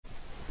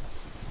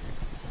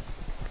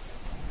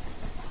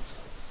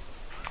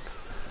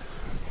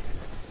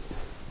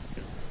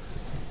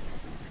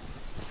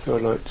So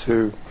I'd like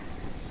to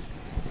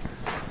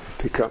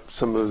pick up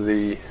some of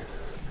the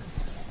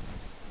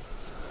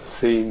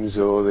themes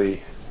or the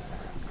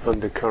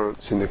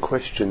undercurrents in the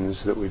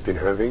questions that we've been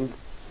having.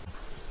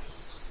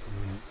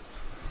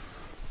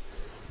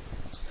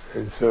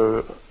 And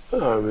so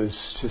I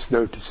was just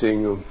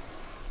noticing,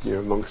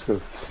 amongst the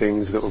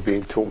things that were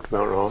being talked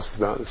about and asked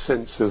about, the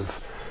sense of,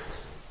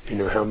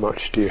 how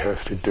much do you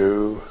have to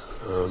do?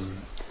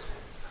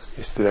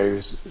 Yesterday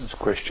was a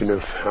question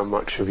of how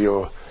much of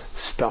your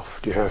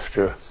stuff do you have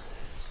to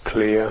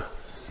clear.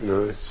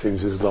 It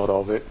seems there's a lot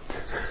of it.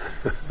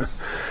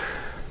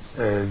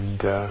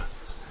 And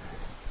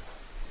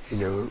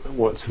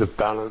what's the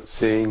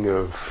balancing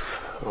of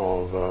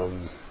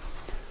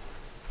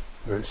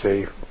let's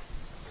say,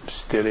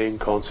 stilling,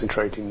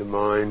 concentrating the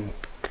mind,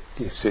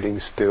 sitting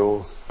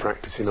still,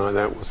 practicing like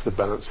that. What's the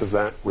balance of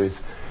that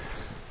with,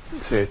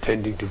 say,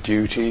 attending to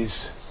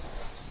duties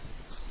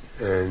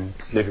and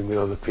living with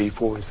other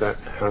people?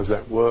 How does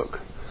that work?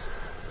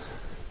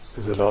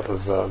 There's a lot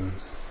of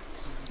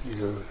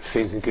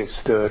things that get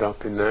stirred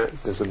up in that.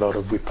 There's a lot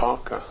of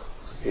vipaka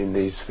in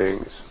these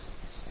things.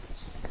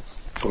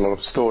 A lot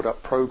of stored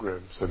up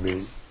programs,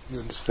 you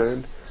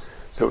understand?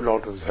 So a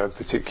lot of us have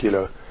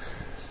particular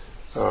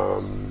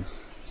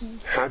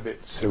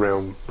habits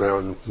around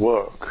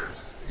work,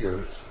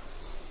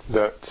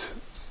 that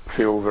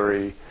feel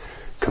very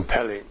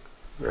compelling,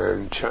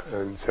 and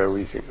so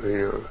we think,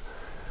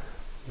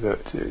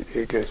 that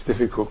it gets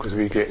difficult because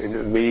we get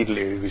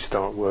immediately we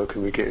start work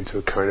and we get into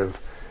a kind of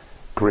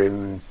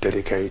grim,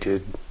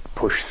 dedicated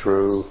push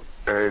through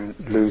and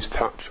lose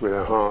touch with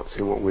our hearts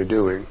in what we're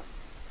doing.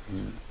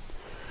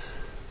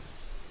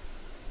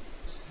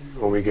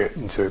 Or we get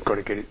into got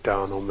to get it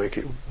done or make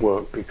it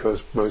work,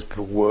 because most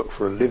people work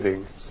for a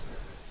living,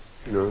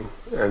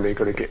 and they've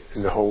got to get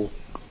in the whole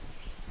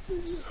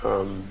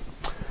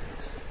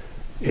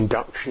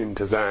induction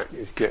to that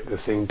is get the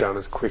thing done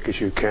as quick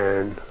as you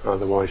can,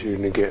 otherwise you're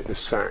going to get the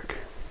sack.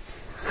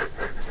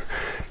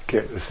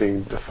 Get the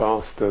thing, the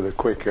faster, the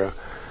quicker,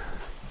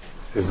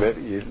 the better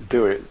you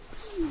do it.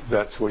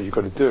 That's what you've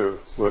got to do,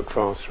 work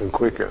faster and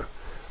quicker,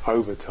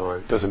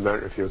 overtime. Doesn't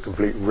matter if you're a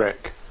complete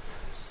wreck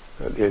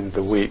at the end of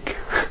the week.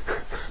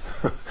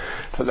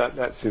 But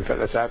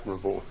that's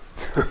admirable.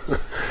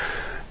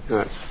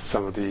 That's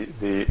some of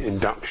the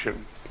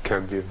induction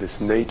can be of this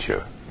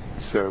nature.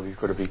 So we've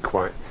got to be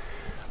quite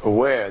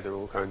aware there are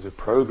all kinds of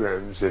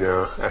programs in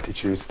our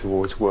attitudes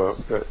towards work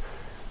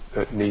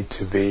that need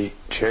to be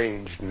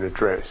changed and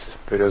addressed.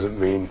 But it doesn't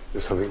mean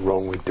there's something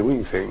wrong with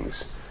doing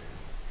things.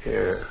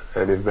 Yeah.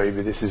 And if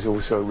maybe this is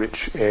also a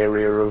rich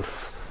area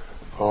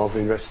of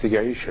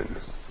investigation.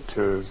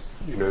 There's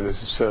a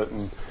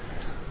certain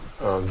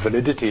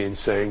validity in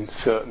saying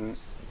certain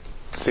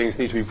things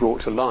need to be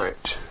brought to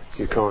light.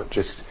 You can't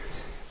just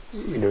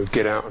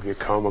get out of your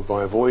karma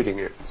by avoiding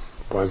it,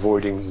 by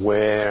avoiding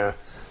where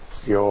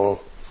your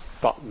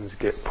buttons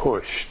get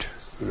pushed,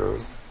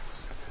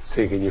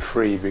 thinking you're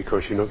free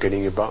because you're not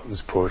getting your buttons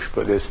pushed,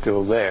 but they're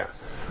still there.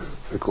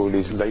 We call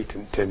these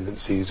latent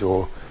tendencies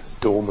or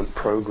dormant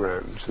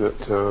programs that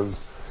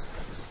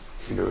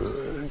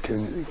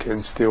can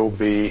still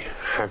be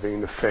having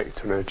an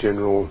effect on our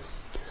general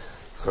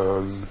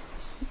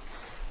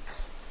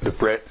the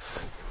breadth,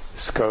 the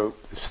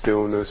scope, the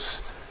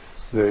stillness,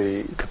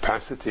 the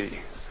capacity,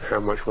 how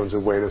much one's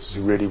awareness is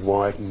really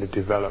widened and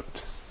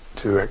developed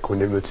to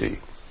equanimity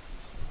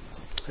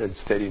and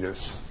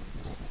steadiness,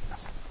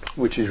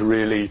 which is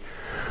really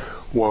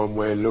one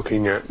way of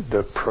looking at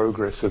the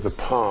progress of the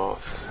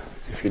path.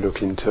 If you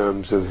look in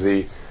terms of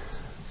the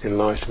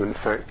enlightenment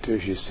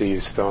factors, you see you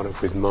start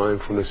off with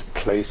mindfulness,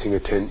 placing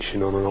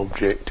attention on an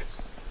object,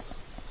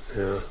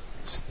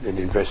 and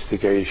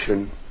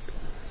investigation,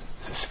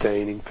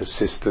 sustaining,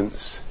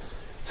 persistence,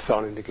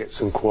 starting to get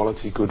some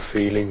quality, good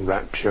feeling,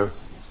 rapture,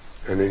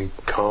 and then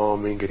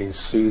calming, getting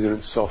soother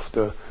and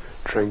softer,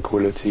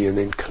 tranquility, and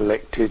then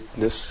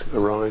collectedness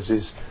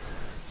arises,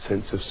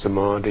 sense of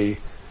samadhi,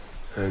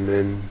 and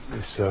then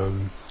this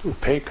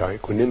upekkha,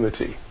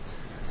 equanimity.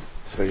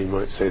 So you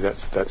might say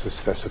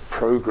that's a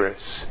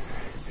progress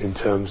in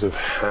terms of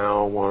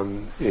how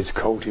one is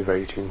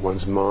cultivating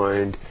one's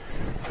mind.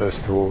 First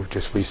of all,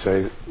 just we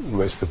say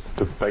almost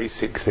the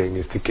basic thing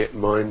is to get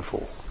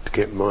mindful, to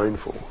get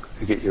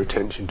your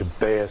attention to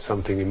bear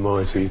something in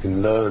mind so you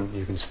can learn,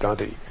 you can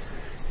study,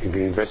 you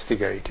can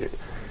investigate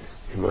it.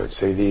 You might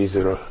say these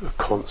are a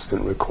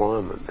constant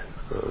requirement.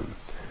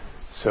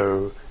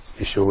 So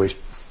you should always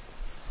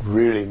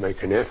really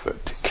make an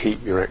effort to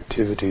keep your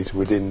activities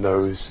within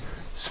those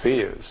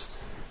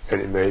spheres, and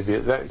it may be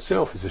that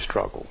itself is a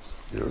struggle,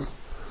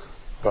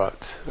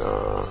 but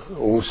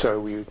also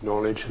we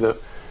acknowledge that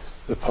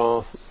the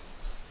path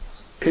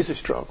is a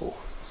struggle.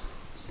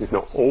 It's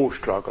not all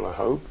struggle, I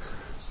hope,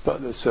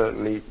 but there's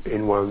certainly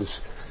in one's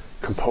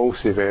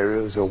compulsive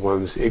areas or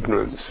one's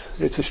ignorance,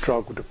 it's a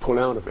struggle to pull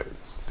out of it.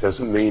 It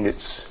doesn't mean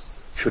it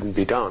shouldn't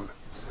be done.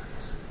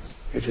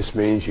 It just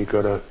means you've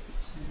got to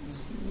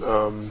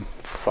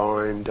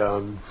find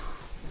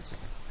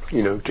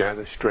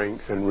gather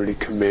strength and really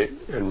commit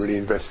and really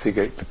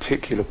investigate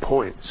particular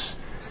points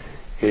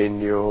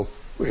in your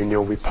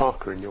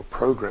vipaka, in your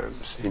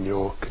programs, in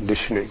your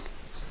conditioning.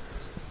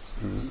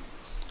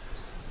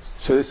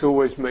 So this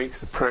always makes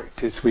the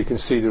practice, we can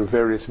see there are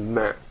various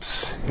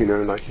maps,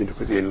 like you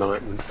look at the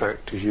enlightenment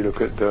factors, you look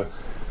at the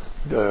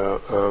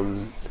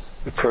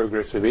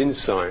progress of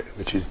insight,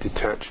 which is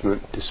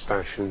detachment,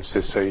 dispassion,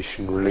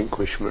 cessation,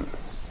 relinquishment,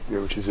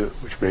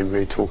 which we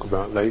may talk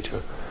about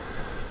later.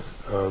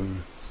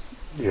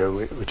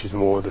 Which is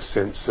more the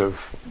sense of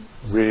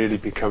really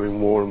becoming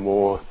more and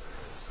more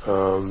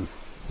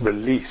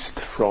released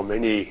from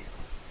any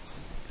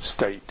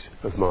state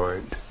of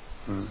mind.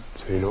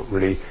 So you're not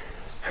really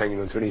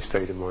hanging on to any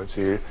state of mind, so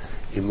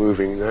you're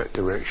moving in that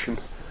direction.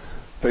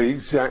 But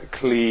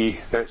exactly,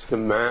 that's the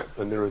map,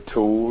 and there are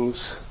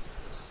tools.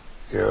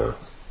 Yeah,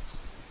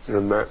 there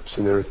are maps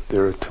and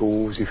there are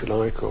tools, if you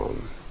like, or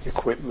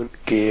equipment,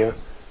 gear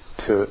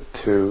to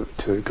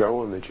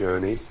go on the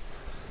journey.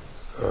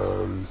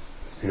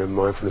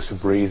 Mindfulness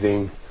of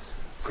breathing,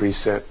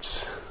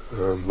 precepts,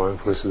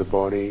 mindfulness of the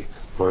body,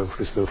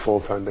 mindfulness of the four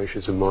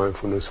foundations of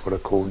mindfulness, what are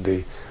called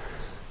the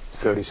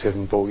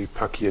 37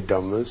 Bodhipakya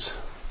Dhammas,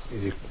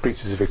 these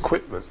pieces of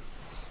equipment.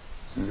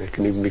 And they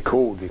can even be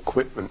called the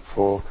equipment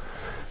for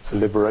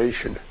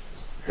liberation.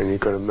 And you've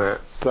got a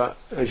map. But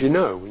as you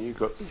know, when you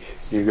go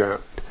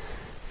out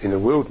in the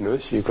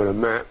wilderness, you've got a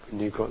map and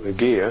you've got the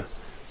gear.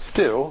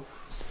 Still,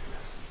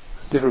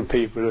 different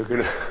people are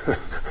going to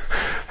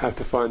have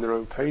to find their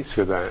own pace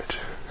with that.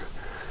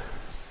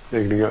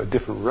 They're going to go at a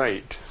different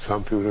rate.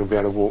 Some people are going to be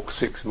able to walk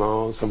 6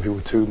 miles, some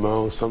people 2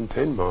 miles, some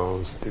 10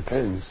 miles.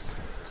 Depends.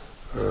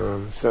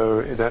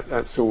 So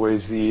that's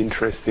always the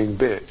interesting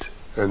bit,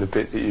 and the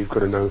bit that you've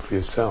got to know for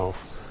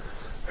yourself.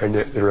 And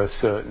yet there are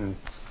certain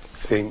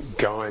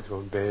guides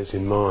one bears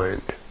in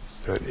mind,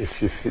 that if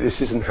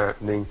this isn't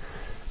happening,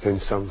 then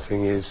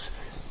something is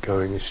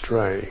going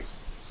astray.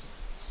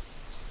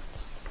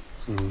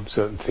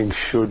 Certain things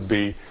should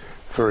be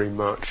very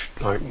much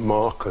like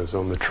markers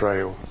on the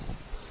trail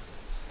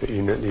that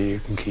you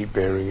can keep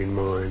bearing in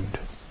mind.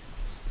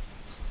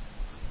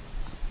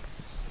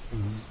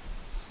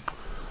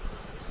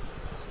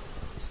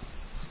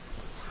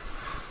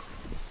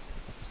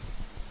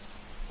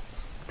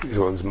 Is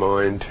one's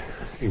mind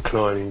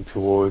inclining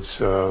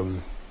towards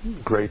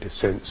greater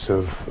sense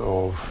of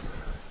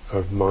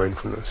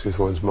mindfulness? Is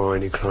one's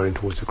mind inclining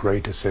towards a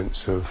greater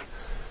sense of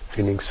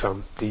feeling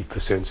some deeper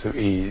sense of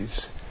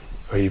ease?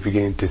 Are you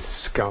beginning to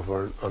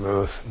discover and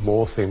unearth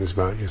more things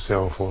about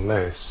yourself or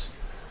less?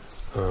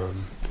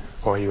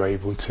 Are you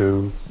able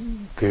to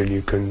feel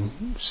you can,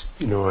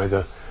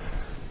 either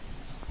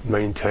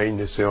maintain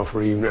yourself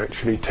or even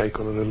actually take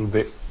on a little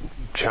bit,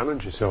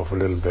 challenge yourself a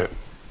little bit?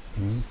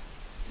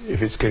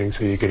 If it's getting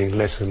so you're getting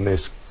less and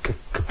less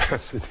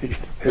capacity,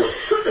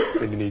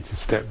 then you need to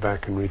step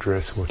back and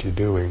redress what you're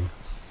doing.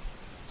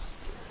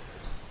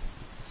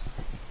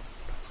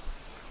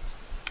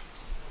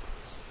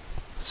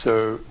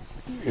 So,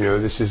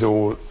 this is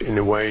all, in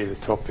a way, the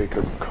topic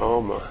of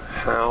karma,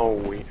 how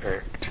we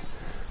act,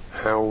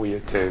 how we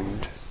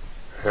attend,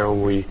 how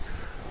we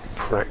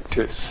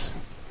practice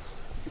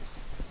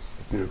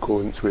in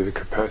accordance with the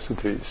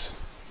capacities.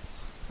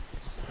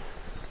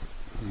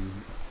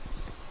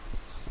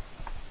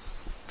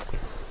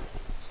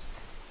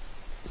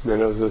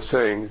 Then, as I was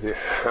saying,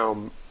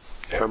 how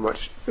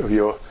much of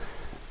your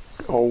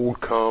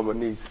old karma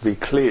needs to be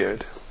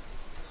cleared.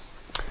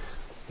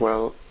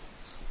 Well,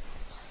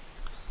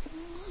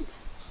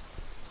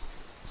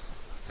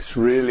 it's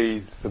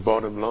really, the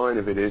bottom line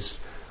of it is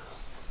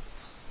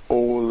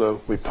all the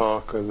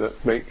vipaka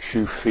that makes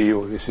you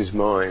feel this is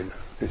mine,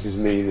 this is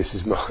me, this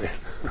is mine.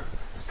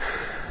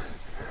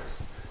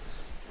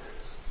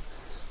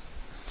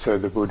 So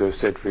the Buddha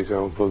said, for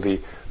example, the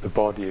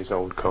body is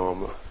old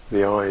karma,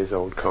 the eye is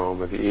old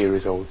karma, the ear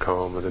is old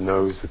karma, the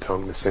nose, the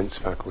tongue, the sense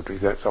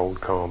faculties, that's old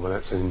karma,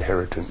 that's an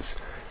inheritance.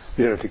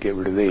 You don't have to get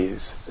rid of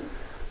these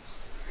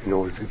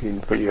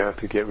but you have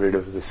to get rid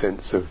of the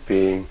sense of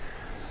being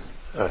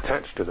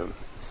attached to them,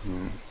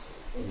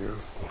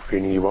 or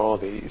feeling you are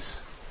these.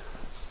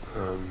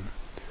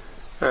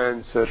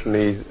 And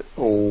certainly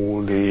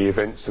all the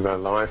events of our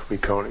life, we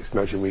can't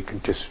imagine we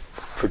can just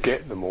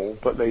forget them all,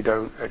 but they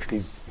don't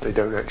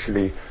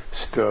actually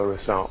stir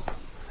us up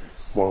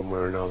one way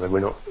or another. We're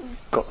not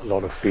got a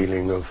lot of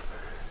feeling of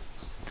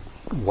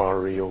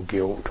worry or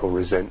guilt or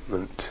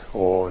resentment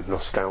or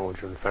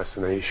nostalgia and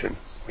fascination.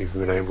 We've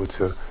been able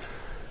to,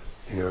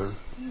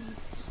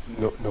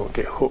 not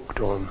get hooked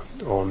on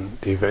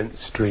the event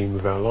stream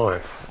of our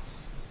life.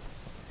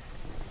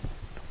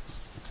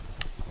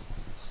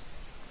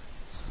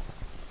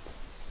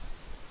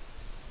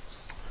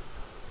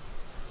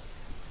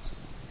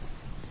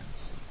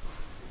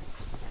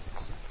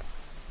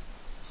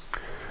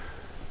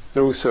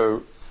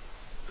 Also,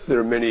 there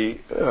are many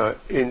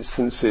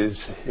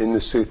instances in the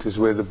suttas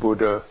where the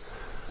Buddha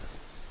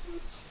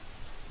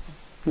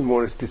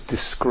more or less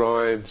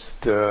describes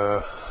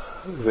the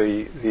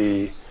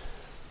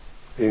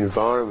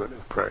environment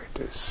of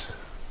practice.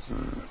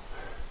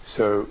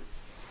 So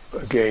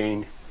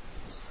again,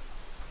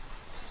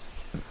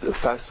 the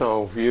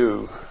facile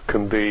view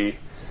can be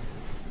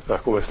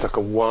like almost like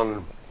a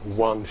one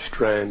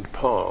strand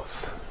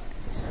path,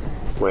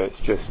 where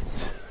it's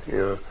just,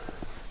 you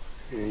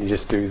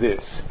just do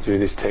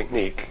this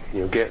technique, and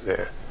you'll get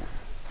there.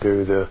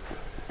 Do the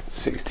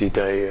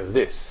 60-day of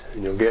this,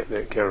 and you'll get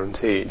there,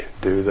 guaranteed.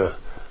 Do the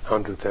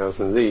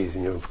 100,000 of these,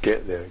 and you'll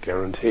get there,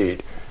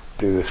 guaranteed.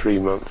 Do the 3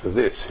 months of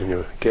this, and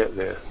you'll get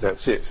there.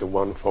 That's it. It's a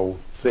one-fold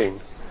thing,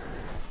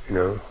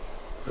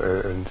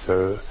 and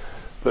so.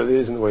 But it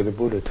isn't the way the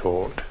Buddha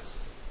taught.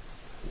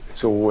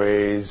 It's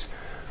always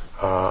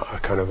a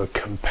kind of a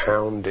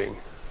compounding.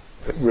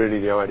 But really,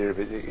 the idea of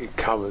it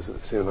covers,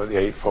 like the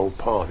Eightfold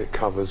Path. It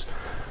covers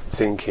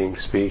thinking,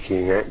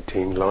 speaking,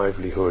 acting,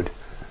 livelihood,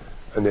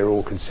 and they're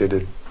all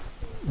considered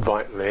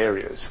vital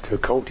areas to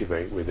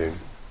cultivate within.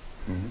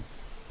 Mm-hmm.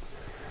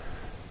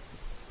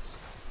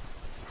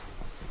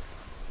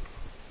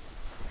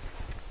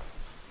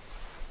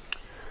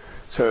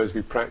 So as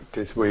we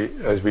practice,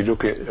 as we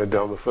look at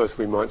Dharma, first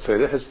we might say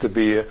there has to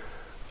be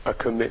a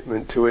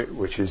commitment to it,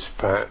 which is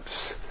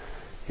perhaps,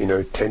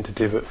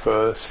 tentative at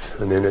first,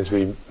 and then as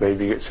we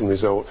maybe get some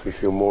results, we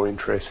feel more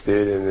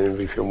interested, and then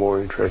we feel more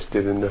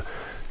interested. And of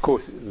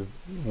course,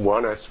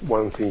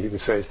 one thing you can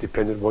say is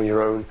dependent on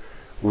your own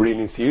real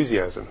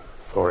enthusiasm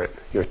for it,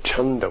 your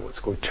chanda, what's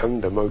called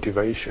chanda,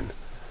 motivation,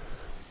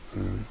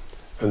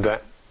 and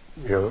that,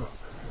 so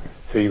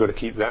you've got to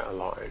keep that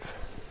alive.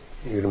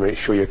 You've got to make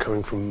sure you're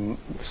coming from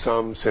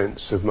some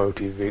sense of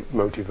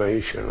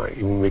motivation, like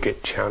even when we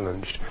get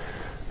challenged,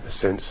 a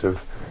sense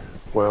of,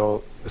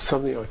 well, there's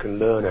something I can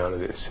learn out of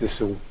this. This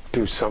will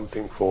do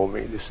something for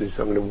me. I'm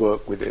going to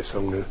work with this.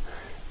 I'm going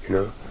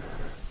to,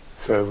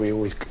 So we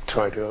always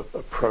try to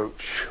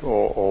approach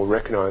or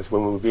recognise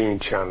when we're being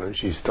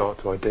challenged. You start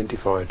to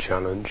identify a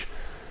challenge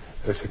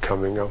as it's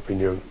coming up in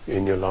your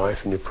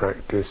life, in your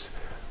practice.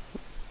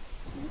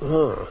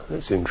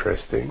 That's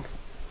interesting.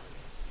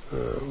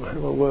 How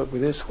do I work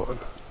with this one?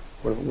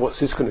 What's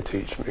this going to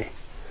teach me?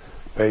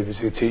 Maybe it's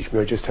going to teach me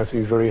I just have to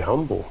be very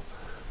humble.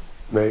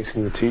 Maybe it's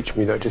going to teach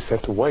me that I just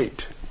have to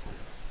wait.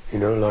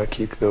 Like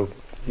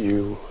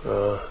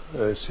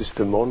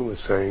Sister Mon was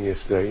saying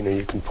yesterday,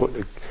 you can put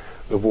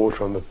the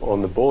water on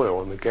the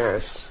boil, on the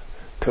gas,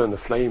 turn the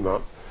flame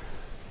up,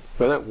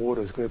 but that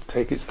water is going to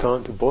take its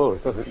time to boil.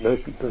 There's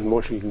nothing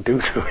much you can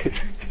do to it.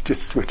 You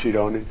just switch it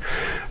on,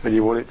 and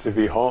you want it to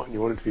be hot, and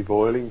you want it to be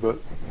boiling, but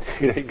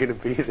it ain't going to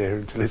be there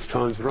until its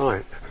time's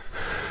right.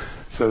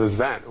 So there's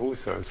that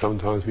also.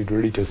 Sometimes we'd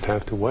really just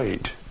have to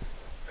wait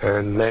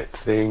and let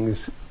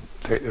things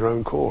take their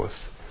own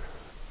course.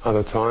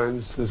 Other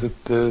times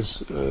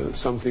there's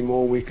something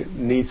more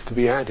needs to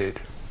be added.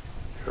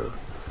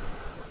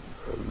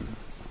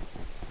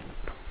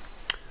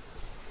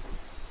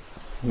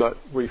 But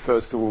we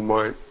first of all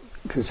might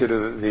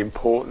consider that the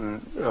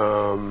important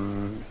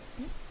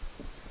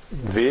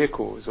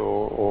vehicles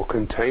or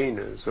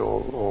containers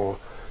or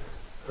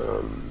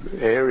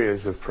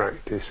areas of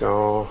practice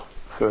are,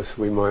 first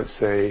we might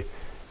say,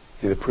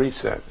 the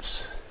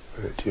precepts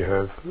that you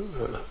have,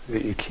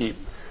 that you keep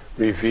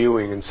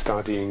reviewing and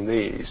studying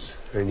these,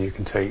 and you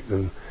can take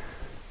them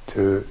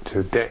to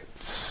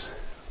depths.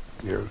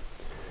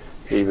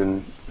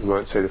 Even you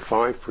might say the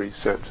 5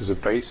 precepts as a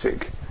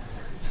basic.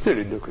 Still,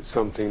 you look at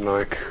something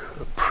like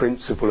a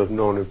principle of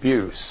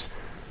non-abuse,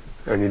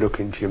 and you look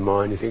into your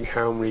mind. You think,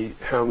 how many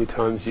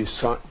times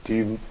do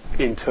you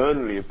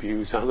internally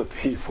abuse other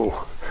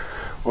people,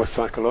 or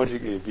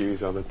psychologically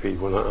abuse other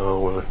people? Like,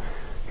 well,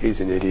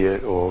 he's an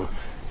idiot, or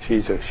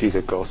she's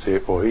a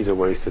gossip, or he's a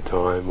waste of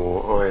time,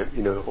 or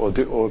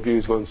or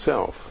abuse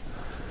oneself.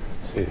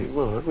 So you think,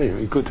 well, it'd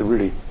be good to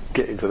really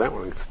get into that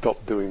one and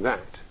stop doing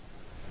that.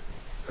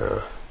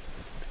 I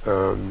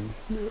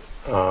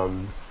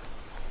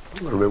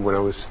remember when I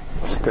was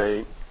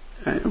staying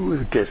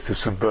with a guest of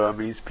some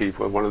Burmese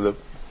people, and one of the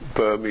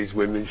Burmese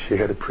women, she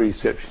had a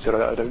precept. She said,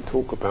 I don't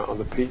talk about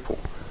other people.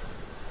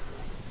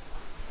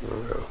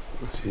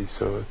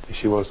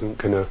 She wasn't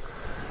going to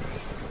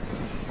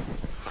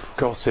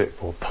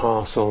gossip or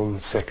pass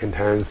on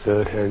second-hand,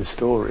 third-hand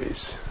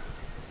stories.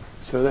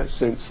 So that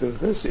sense of,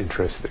 that's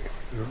interesting.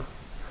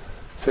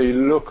 So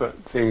you look at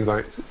things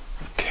like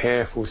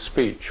careful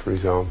speech, for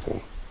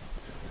example.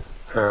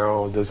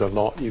 How there's a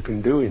lot you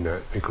can do in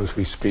that, because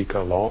we speak a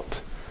lot,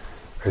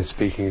 and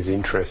speaking is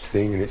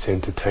interesting and it's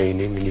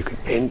entertaining, and you can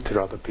enter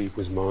other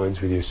people's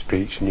minds with your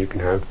speech, and you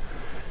can have,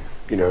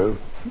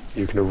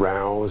 you can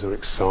arouse or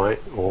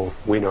excite or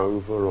win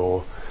over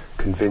or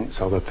convince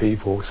other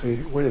people. So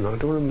wait a minute, I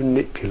don't want to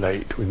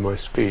manipulate with my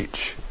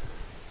speech.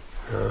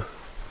 I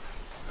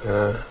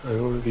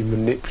don't want to be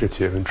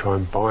manipulative and try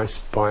and bias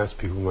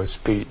people with my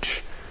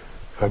speech.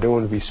 I don't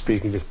want to be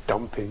speaking, just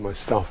dumping my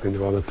stuff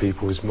into other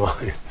people's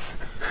minds.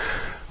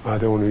 I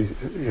don't want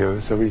to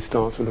be, so we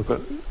start to look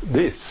at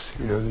this,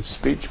 the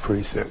speech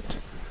precept.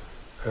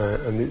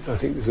 And I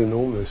think there's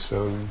enormous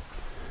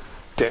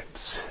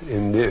depths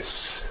in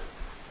this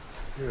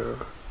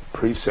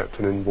precept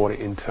and in what it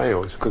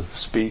entails, because the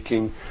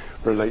speaking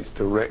relates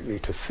directly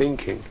to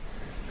thinking,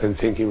 And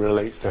thinking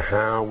relates to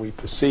how we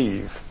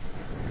perceive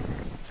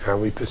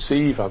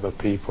other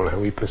people, how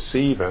we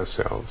perceive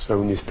ourselves. So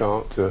when you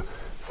start to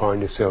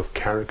find yourself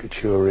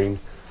caricaturing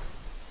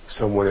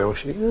someone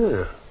else, you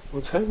think,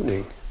 what's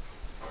happening?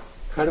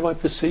 How do I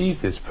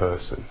perceive this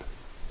person?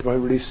 Do I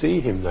really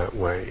see him that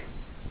way?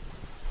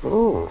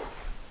 Oh,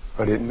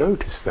 I didn't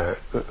notice that,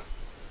 but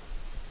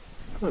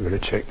I'm going to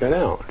check that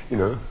out,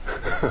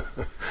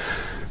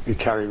 We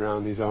carry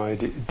around these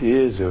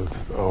ideas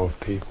of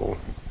people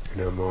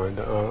in our mind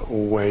that are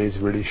always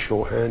really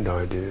shorthand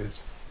ideas.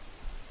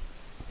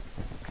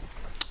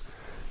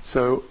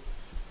 So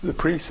the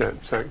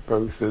precepts act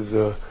both as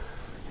a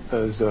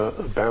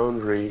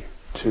boundary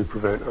to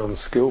prevent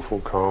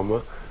unskillful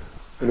karma,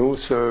 and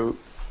also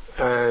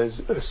as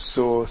a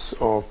source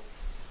of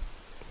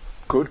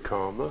good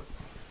karma.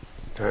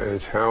 That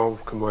is, how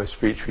can my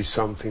speech be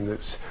something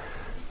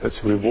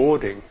that's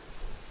rewarding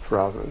for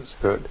others,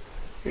 that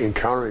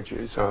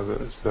encourages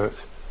others, that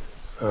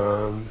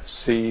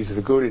sees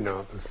the good in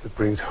others, that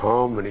brings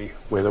harmony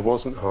where there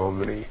wasn't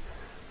harmony,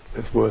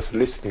 that's worth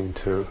listening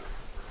to.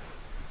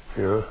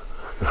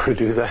 We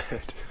do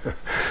that.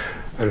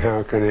 And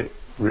how can it,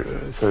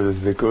 so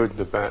there's the good,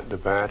 the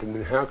bad, and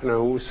then how can I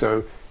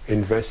also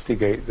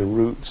investigate the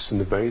roots and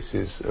the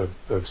basis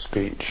of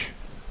speech,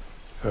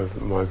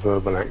 of my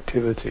verbal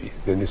activity?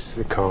 Then this is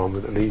the karma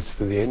that leads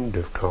to the end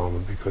of karma,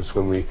 because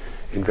when we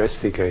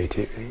investigate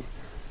it,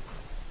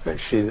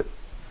 actually,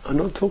 I'm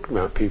not talking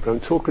about people, I'm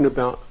talking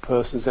about a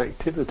person's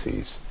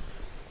activities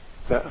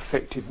that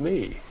affected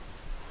me.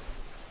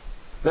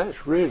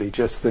 That's really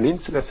just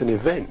that's an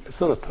event,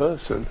 it's not a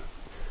person.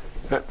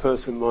 That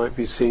person might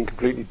be seen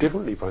completely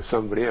differently by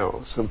somebody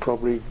else, and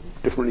probably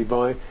differently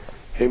by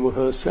him or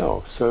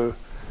herself. So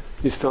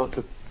you start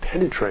to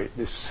penetrate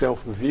this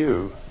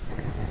self-view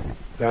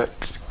that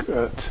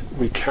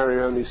we carry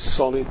around these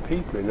solid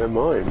people in our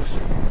minds.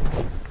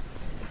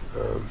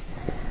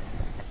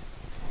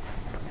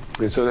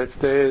 And so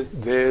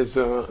there's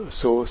a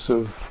source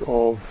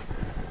of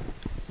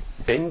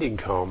ending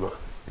karma,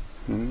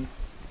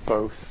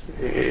 both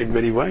in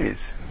many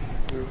ways,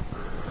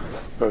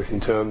 both in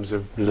terms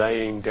of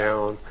laying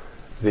down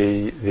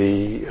the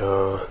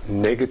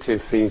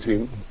negative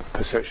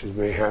perceptions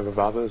we may have of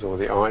others, or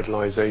the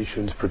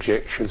idolizations,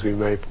 projections we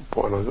may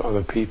put on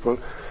other people,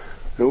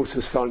 and also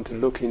starting to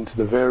look into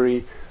the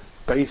very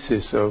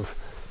basis of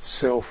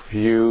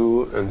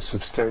self-view and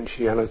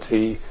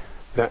substantiality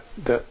that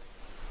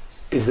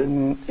is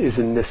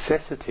a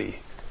necessity,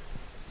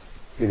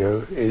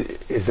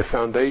 is the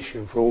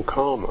foundation for all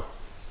karma.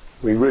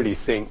 We really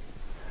think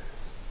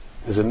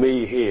there's a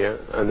me here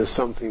and there's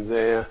something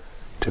there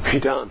to be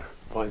done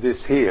by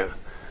this here,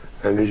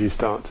 and as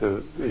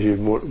you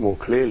more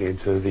clearly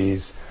into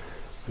these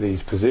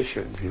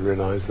positions, you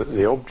realise that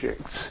the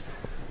objects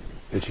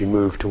that you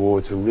move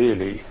towards are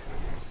really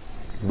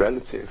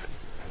relative,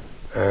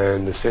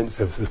 and the sense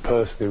of the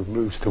person who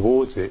moves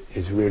towards it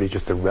is really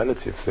just a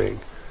relative thing.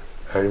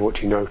 And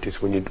what you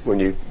notice when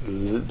you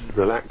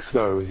relax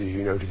those is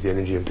you notice the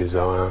energy of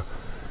desire,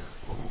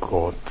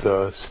 or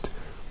thirst,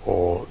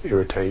 or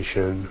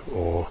irritation,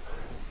 or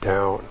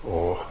doubt,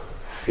 or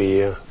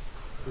fear.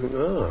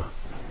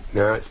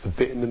 Now it's the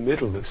bit in the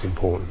middle that's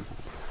important.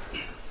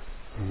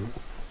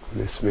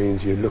 This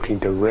means you're looking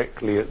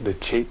directly at the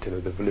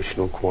cetana, the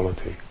volitional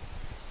quality.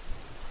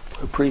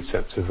 The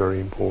precepts are very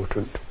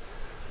important.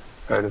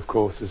 And of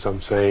course, as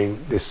I'm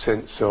saying, this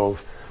sense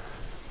of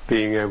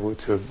being able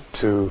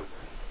to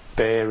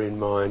bear in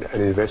mind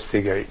and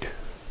investigate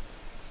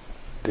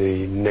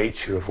the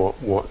nature of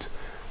what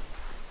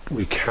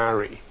we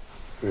carry,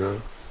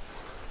 Dhamma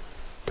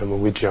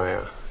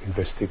Vijaya,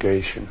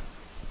 investigation.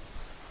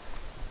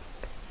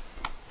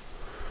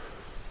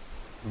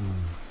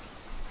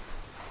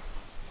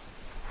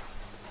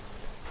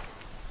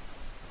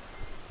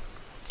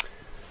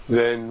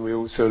 Then we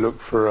also look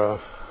for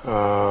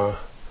a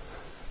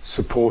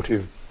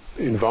supportive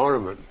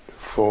environment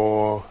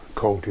for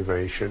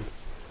cultivation.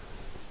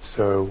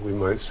 So we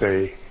might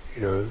say,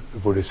 the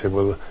Buddha said,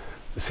 well,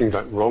 the things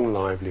like wrong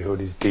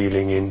livelihood is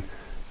dealing in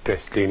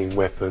death-dealing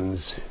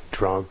weapons,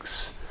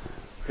 drugs,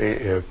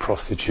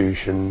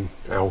 prostitution,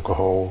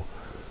 alcohol,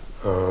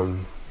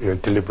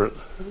 deliberate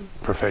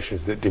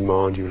professions that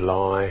demand you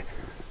lie,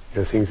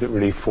 things that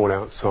really fall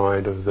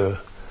outside of the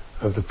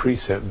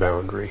precept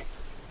boundary.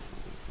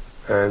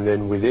 And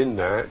then within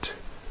that,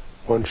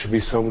 one should be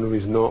someone who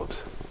is not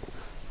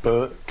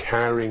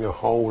carrying a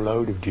whole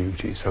load of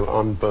duties, so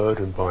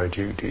unburdened by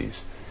duties.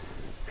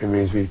 It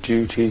means we have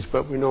duties,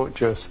 but we're not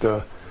just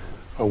a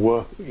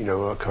work,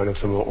 a kind of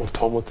some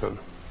automaton,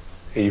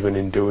 even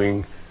in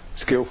doing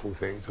skillful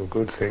things or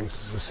good things.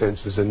 There's a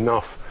sense there's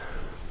enough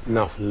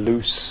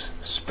loose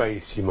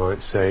space, you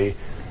might say,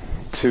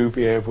 to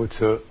be able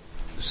to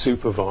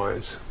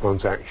supervise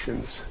one's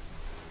actions.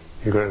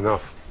 You've got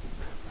enough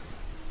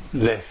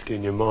left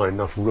in your mind,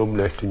 enough room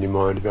left in your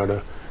mind to be able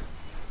to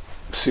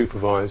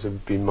supervise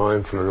and be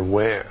mindful and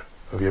aware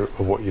of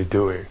what you're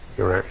doing,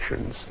 your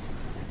actions.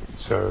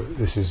 So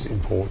this is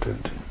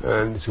important,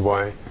 and this is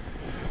why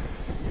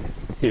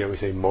we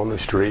say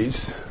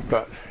monasteries,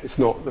 but it's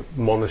not the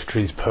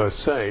monasteries per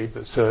se,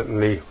 but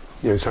certainly,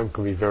 some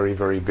can be very,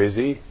 very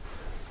busy,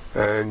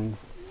 and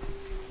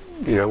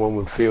one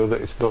would feel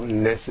that it's not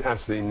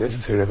absolutely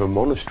necessary to have a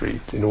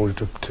monastery in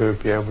order to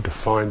be able to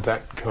find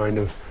that kind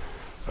of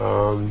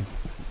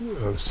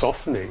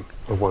softening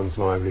of one's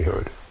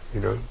livelihood,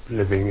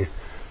 living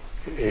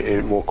in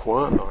a more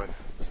quiet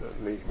life,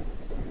 certainly,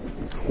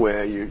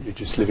 where you're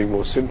just living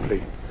more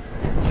simply.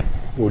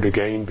 Would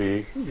again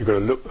be, you've got to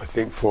look, I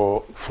think,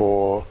 for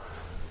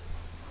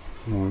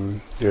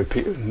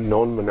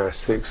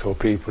non-monastics or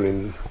people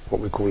in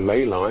what we call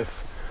lay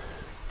life.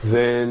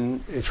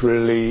 Then it's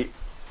really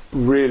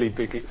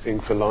big thing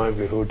for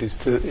livelihood is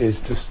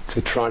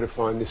to try to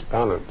find this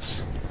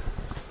balance.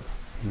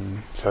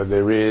 So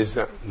there is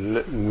that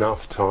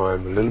enough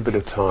time, a little bit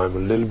of time, a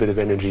little bit of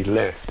energy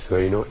left, so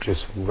you're not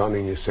just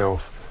running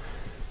yourself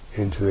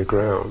into the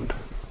ground,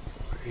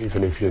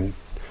 even if you're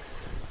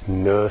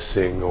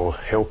nursing or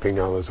helping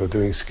others or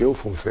doing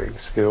skillful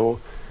things. Still,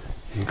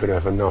 you've got to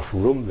have enough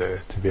room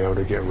there to be able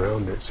to get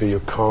around it. So your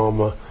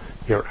karma,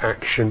 your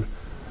action,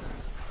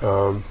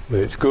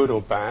 whether it's good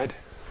or bad,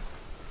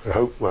 I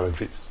hope,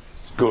 if it's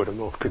good, I'm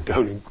not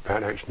condoning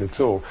bad action at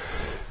all,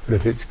 but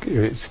if it's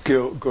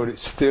good,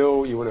 it's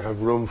still, you want to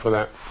have room for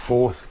that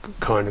fourth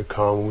kind of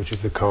karma, which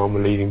is the karma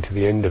leading to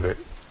the end of it.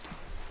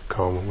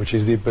 Karma, which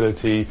is the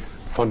ability,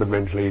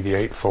 fundamentally, the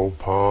Eightfold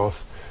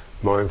Path,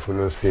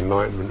 mindfulness, the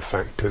enlightenment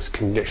factors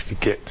can actually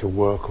get to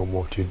work on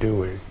what you're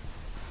doing.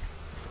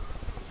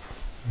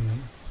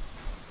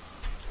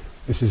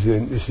 This is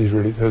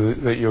really so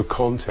that your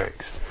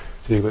context.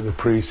 So you've got the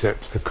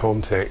precepts, the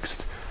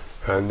context,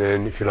 and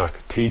then if you're like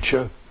a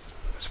teacher,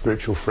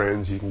 spiritual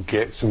friends, you can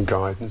get some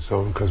guidance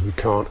on, because we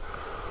can't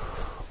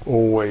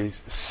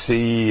always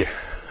see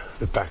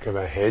the back of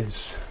our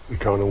heads. We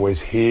can't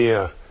always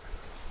hear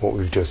what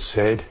we've just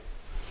said,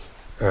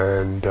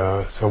 and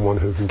someone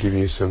who can give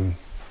you some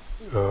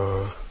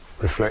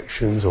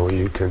reflections, or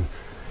your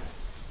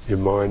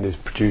mind is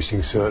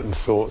producing certain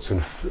thoughts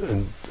and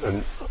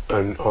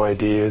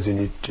ideas, and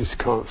you just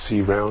can't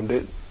see round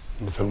it.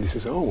 And somebody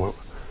says, "Oh, well,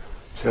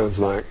 sounds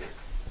like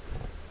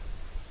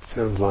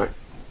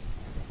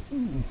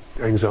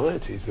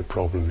anxiety is the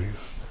problem."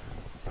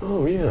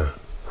 Oh yeah.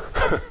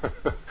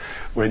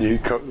 When you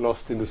got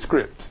lost in the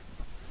script,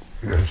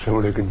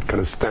 someone who can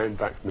kind of stand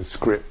back from the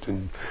script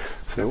and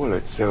say, "Well,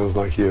 it sounds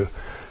like you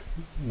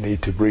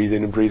need to breathe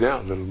in and breathe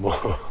out a little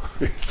more."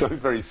 It's so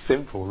very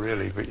simple,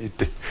 really, but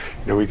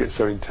we get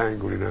so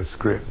entangled in our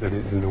script that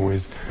it isn't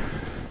always.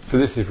 So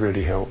this is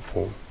really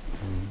helpful.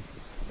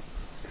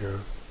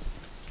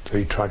 So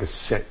you try to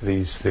set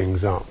these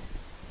things up.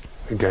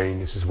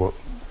 Again, this is what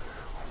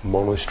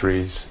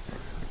monasteries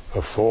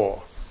are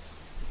for.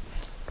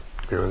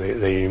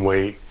 They in a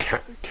way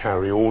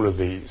carry all of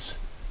these.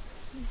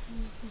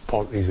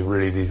 These are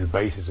the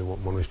basis of what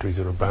monasteries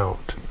are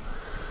about.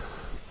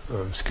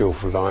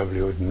 Skillful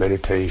livelihood,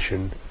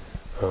 meditation,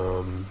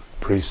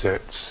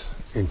 precepts,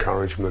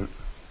 encouragement,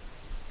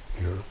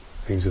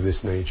 things of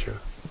this nature.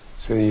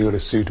 So then you've got a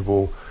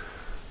suitable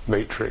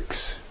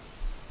matrix,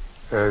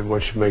 and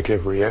one should make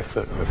every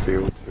effort, I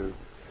feel,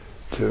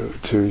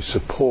 to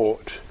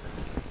support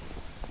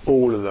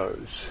all of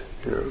those.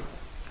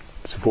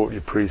 Support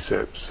your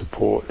precepts,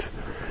 support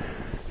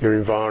your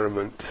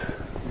environment,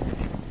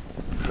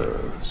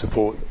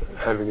 support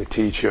having a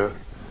teacher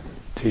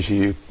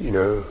you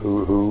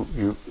who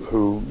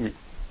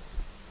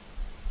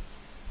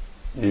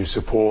you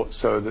support,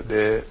 so that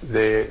they're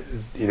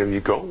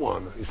you've got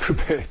one who's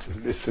prepared to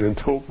listen and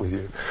talk with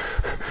you.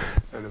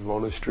 And a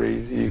monastery,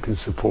 you can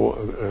support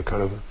a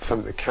kind of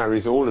something that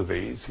carries all of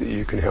these, that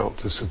you can help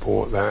to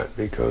support that,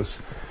 because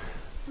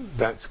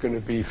that's going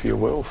to be for your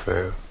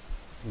welfare.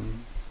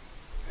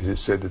 As it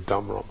said, the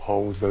Dhamma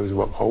upholds those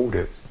who uphold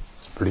it.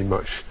 It's pretty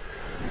much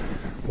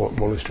what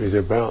monasteries are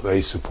about.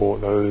 They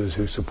support those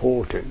who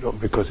support it, not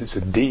because it's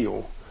a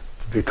deal,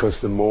 but because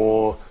the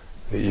more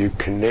that you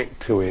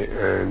connect to it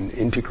and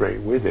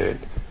integrate with it,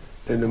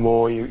 then the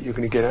more you're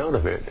going to get out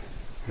of it.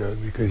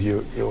 Because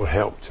you'll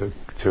help to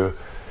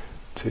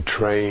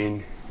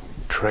train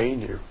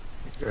you,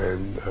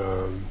 and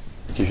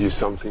give you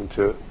something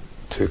to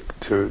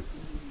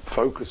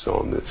focus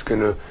on, that's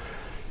going to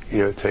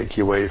take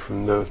you away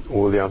from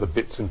all the other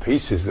bits and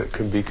pieces that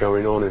can be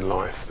going on in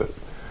life. That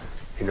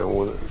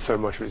so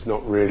much of it's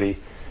not really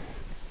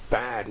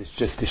bad, it's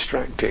just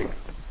distracting.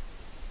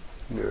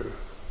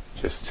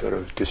 Just sort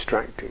of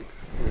distracting.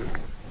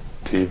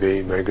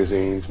 TV,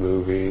 magazines,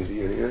 movies,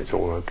 it's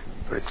all okay,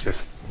 but it's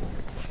just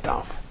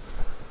stuff.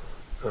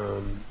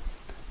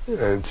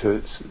 And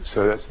so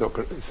that's not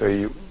good.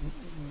 So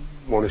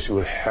monastery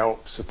will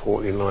help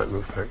support the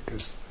enlightenment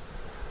factors.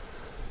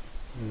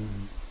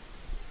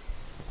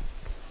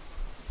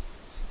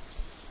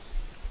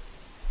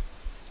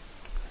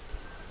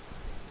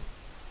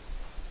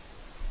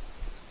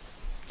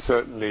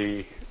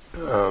 Certainly,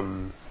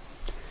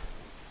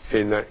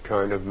 in that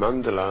kind of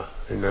mandala,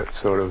 in that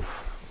sort of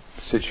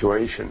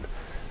situation,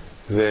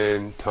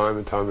 then time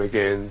and time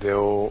again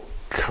there'll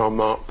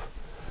come up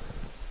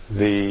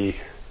the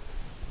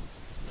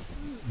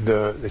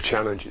the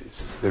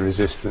challenges, the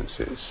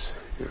resistances,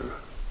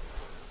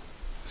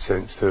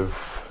 sense of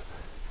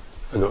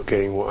I'm not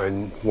getting what I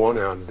want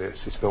out of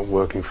this, it's not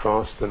working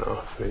fast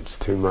enough, it's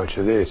too much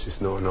of this, it's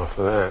not enough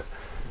of that,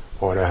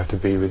 why do I have to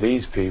be with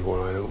these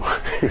people? I don't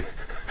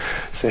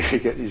so you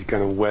get these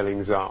kind of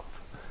wellings up,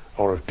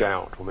 or of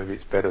doubt, or maybe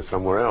it's better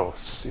somewhere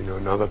else,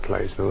 another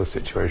place, another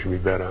situation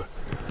would be better.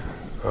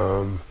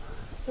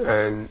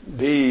 And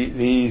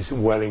these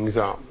wellings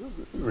up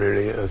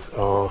really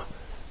are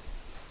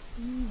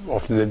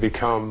often they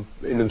become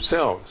in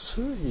themselves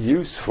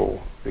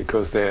useful,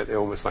 because they're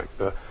almost like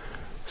the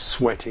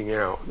sweating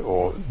out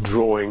or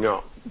drawing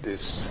up a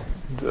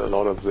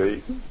lot of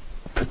the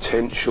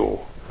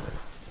potential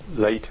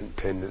latent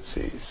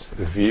tendencies,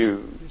 the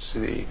views,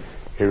 the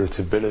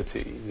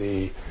irritability,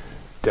 the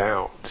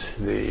doubt,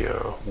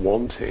 the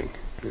wanting,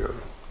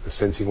 the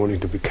sense of wanting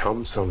to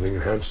become something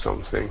and have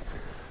something.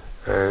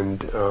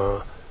 And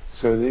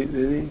so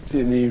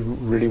they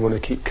really want to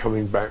keep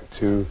coming back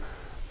to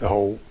the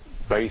whole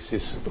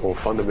basis or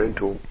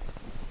fundamental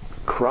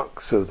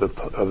crux of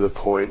the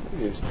point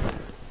is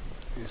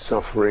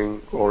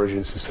suffering,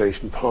 origin,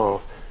 cessation,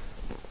 path.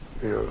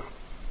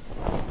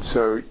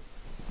 So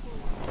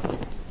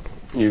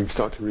you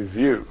start to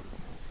review,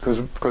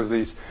 because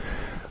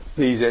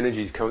these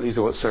energies come. These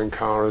are what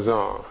sankharas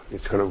are.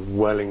 It's kind of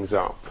wellings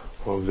up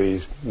of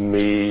these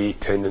me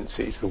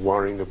tendencies, the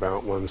worrying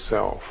about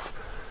oneself,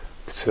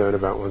 concern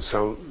about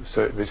oneself.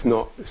 So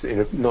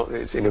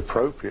it's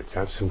inappropriate to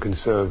have some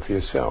concern for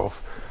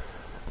yourself,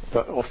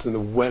 but often the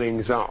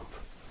wellings up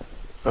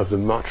of the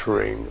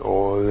muttering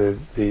or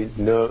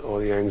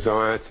the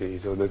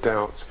anxieties or the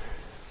doubts,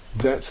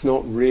 that's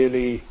not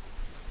really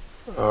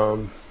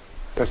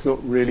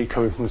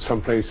coming from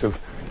some place of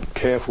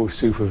careful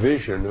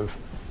supervision of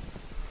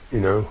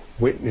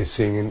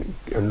witnessing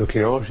and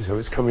looking after yourself.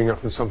 It's coming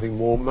up from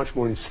something much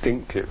more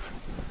instinctive.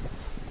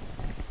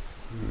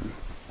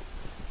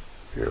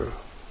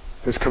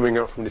 It's coming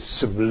up from this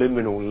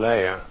subliminal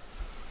layer,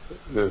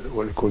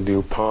 what they call the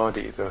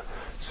upadi, the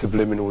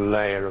subliminal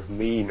layer of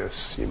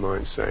me-ness, you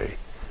might say.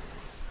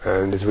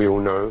 And as we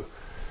all know,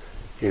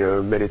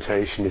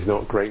 meditation is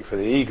not great for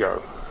the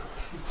ego.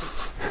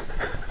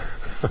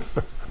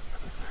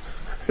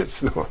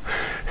 It's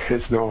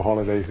not a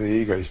holiday for the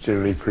ego. It's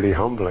generally pretty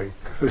humbling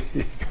for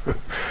the ego.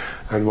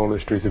 And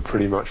monasteries are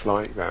pretty much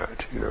like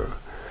that,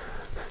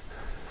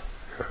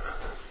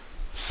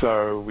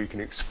 So we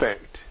can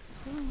expect,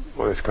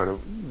 it's kind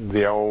of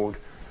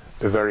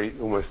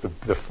almost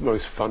the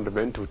most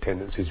fundamental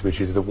tendencies, which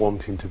is the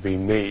wanting to be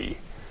me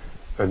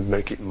and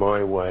make it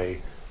my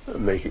way,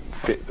 make it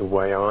fit the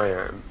way I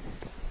am.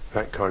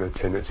 That kind of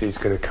tendency is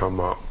going to come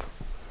up,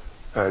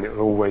 and it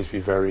will always be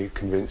very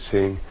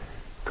convincing,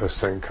 because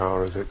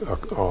sankharas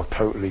are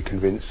totally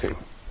convincing.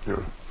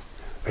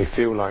 They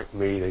feel like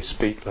me, they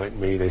speak like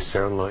me, they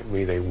sound like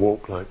me, they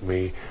walk like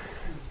me.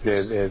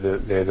 They're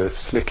the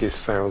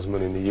slickest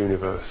salesman in the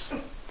universe.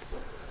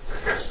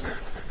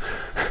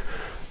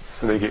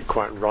 And they get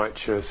quite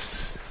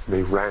righteous,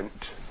 they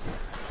rant,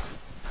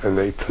 and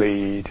they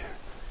plead,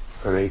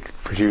 and they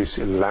produce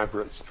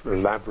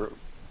elaborate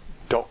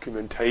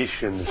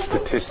documentation,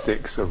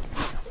 statistics of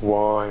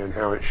why and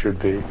how it should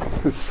be.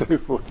 So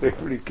they're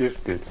really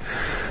gifted.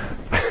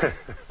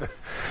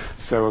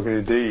 So one can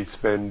indeed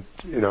spend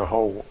a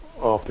whole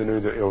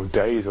afternoon or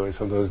days or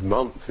sometimes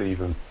months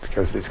even,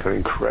 because of this kind of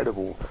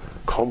incredible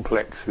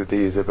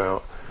complexities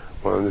about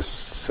one's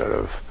sort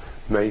of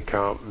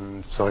makeup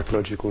and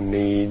psychological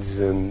needs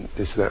and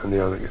this, that and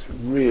the other. It's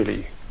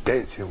really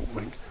dense.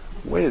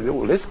 Where did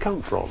all this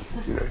come from?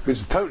 Because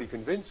it's totally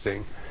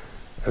convincing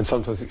and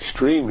sometimes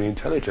extremely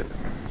intelligent.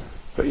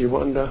 But you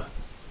wonder,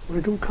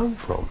 where did it all come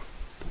from?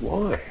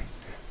 Why?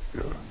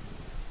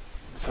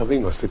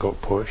 Something must have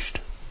got pushed.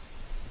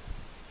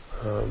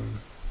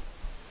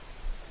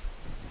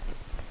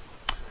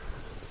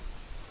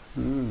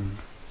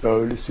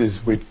 So this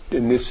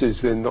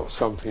is then not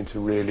something to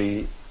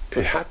really.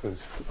 It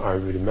happens, I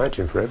would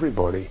imagine, for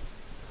everybody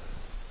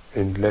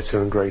in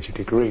lesser and greater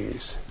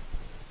degrees.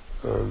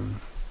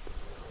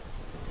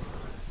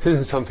 This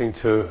isn't something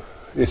to.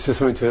 It's just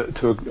something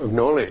to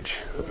acknowledge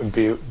and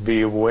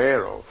be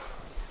aware of.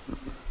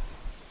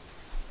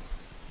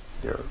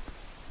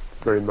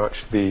 Very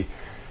much the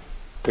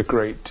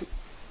great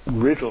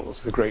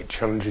riddles, the great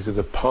challenges of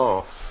the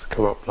path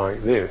come up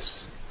like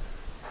this.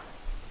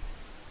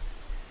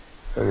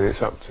 And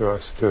it's up to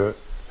us to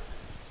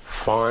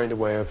find a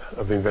way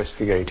of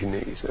investigating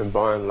these. And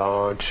by and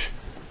large,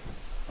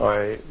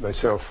 I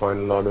myself find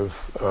a lot of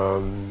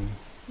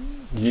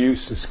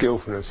use and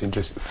skillfulness in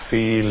just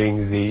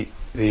feeling the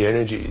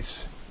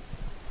energies.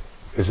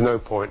 There's no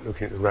point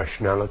looking at the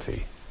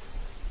rationality.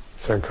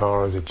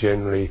 Sankharas are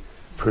generally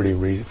pretty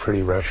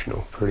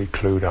rational, pretty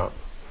clued up.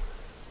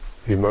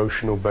 The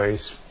emotional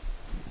base,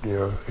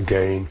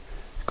 again,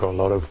 it's got a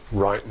lot of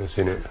rightness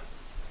in it.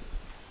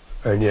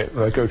 And yet,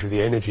 when I go to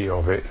the energy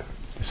of it,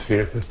 just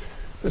feel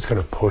it's kind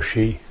of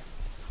pushy.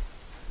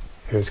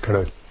 It's kind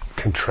of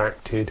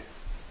contracted.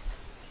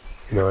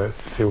 I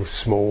feel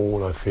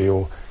small. I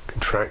feel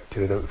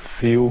contracted, I don't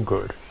feel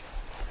good.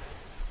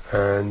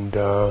 And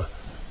I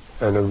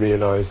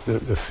realise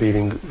that the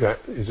feeling that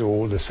is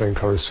all the same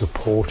kind of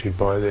supported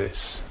by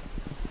this.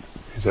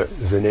 Is that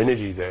there's an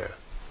energy there.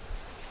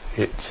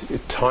 It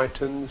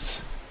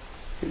tightens,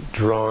 it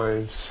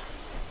drives,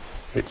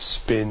 it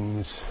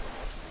spins,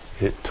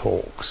 it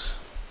talks.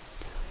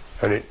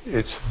 And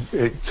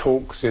it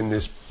talks in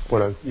this,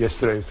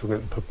 yesterday I was talking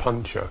about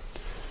papancha.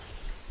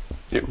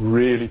 It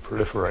really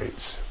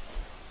proliferates.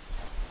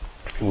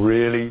 It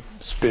really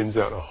spins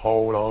out a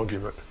whole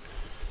argument.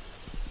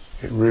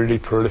 It really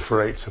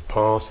proliferates a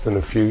past and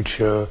a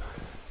future,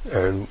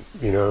 and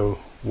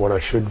what I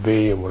should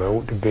be and what I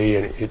ought to be,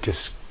 and it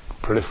just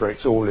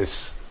proliferates all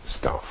this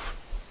stuff.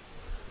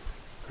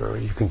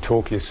 You can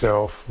talk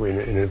yourself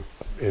into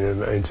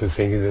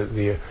thinking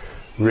that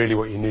really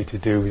what you need to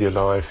do with your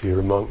life, if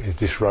you're a monk, is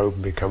disrobe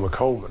and become a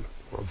coalman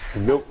or a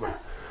milkman,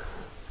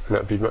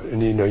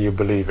 and you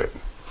believe it.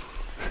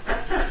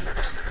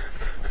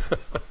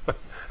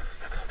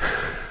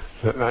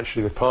 That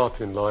actually the path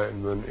to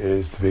enlightenment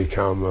is to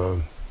become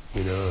an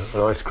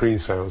ice cream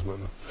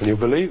salesman, and you'll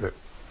believe it.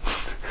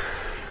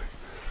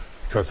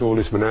 Because all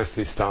this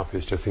monastic stuff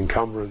is just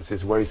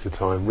encumbrances, waste of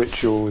time,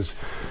 rituals,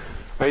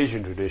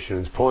 Asian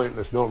traditions,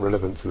 pointless, not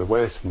relevant to the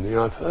West, and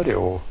I've heard it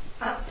all.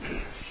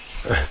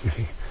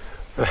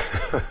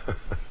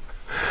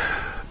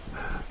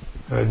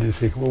 And you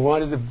think, well, why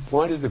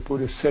did the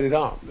Buddha set it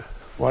up?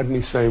 Why didn't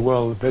he say,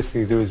 well, the best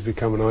thing to do is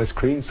become an ice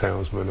cream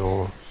salesman,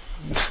 or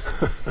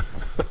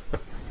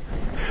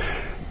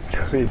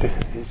he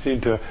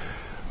seemed to,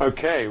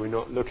 we're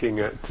not looking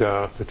at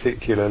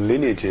particular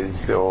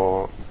lineages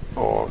or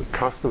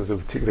customs of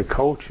a particular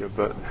culture,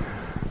 but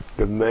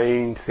the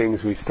main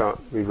things we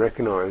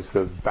recognise,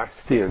 the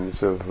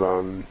bastions of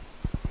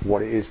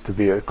what it is to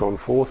be a gone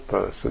forth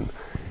person,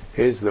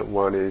 is that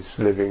one is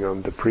living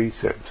under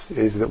precepts,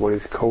 is that one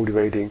is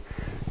cultivating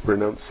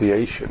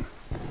renunciation.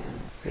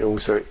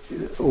 Also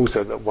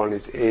that one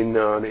is in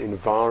an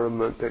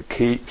environment that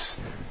keeps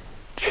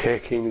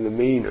checking the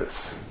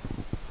meanness.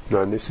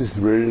 And this is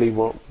really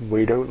what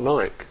we don't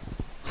like.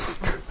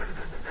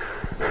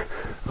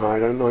 I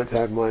don't like to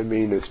have my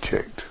meanness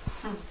checked.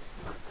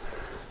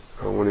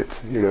 I want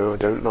it, I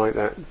don't like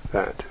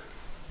that.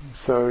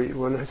 So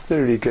one has to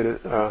really get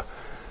a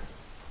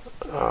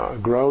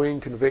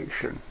growing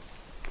conviction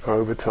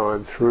over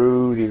time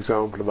through the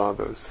example of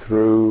others,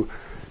 through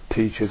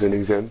teachers and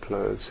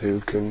exemplars who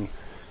can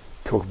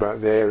talk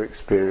about their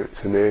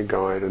experience and their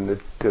guide, and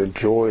the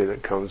joy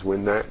that comes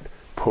when that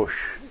push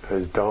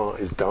is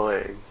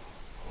dying,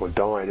 or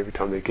died. Every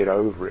time they get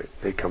over it,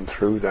 they come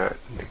through that.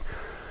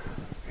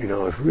 And I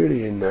was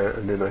really in that,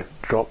 and then I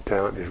dropped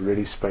out, and it's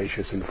really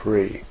spacious and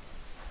free.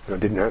 And I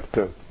didn't have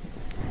to,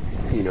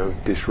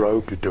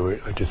 disrobe to do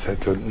it. I just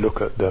had to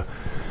look at the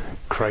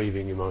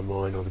craving in my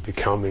mind, or the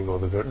becoming, or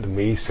the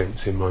me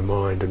sense in my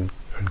mind, and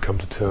come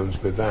to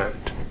terms with that.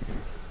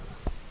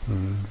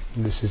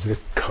 This is the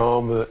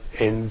karma that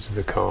ends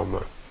the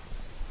karma,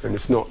 and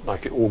it's not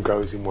like it all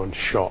goes in one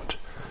shot,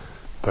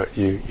 but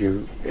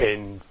you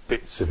end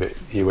bits of it,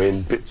 you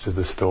end bits of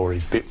the story,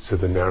 bits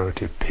of the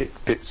narrative,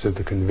 bits of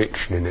the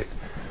conviction in it,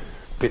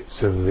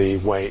 bits of the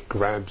way it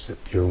grabs at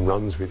you and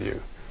runs with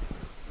you.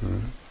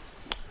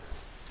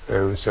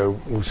 And so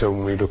also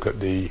when we look at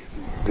the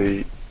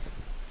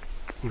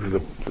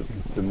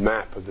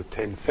map of the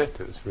 10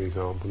 fetters, for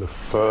example, the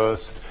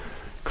first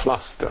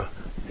cluster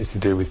is to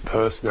do with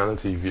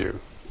personality view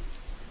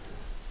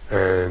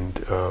and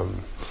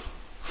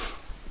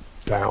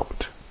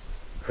doubt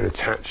and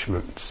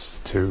attachments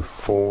to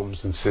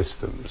forms and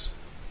systems.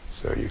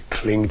 So you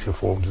cling to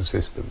forms and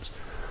systems.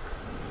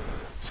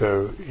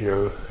 So,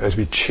 as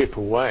we chip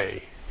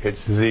away,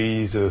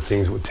 these are the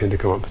things that would tend to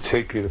come up,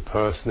 particularly the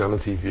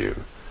personality view,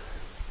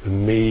 the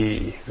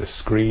me, the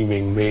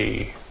screaming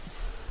me,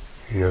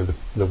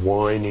 the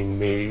whining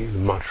me, the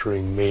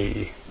muttering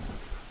me.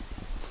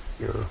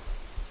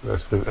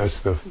 That's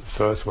the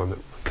first one that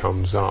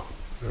comes up,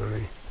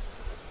 really.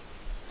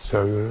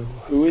 So,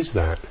 who is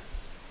that?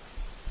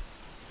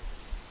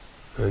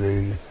 I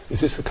mean, is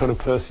this the kind of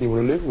person you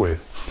want to live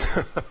with?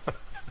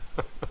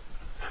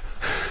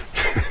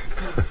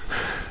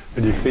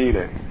 And you feel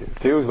it. It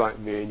feels like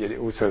me, and yet it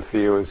also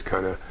feels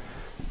kind of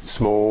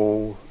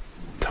small,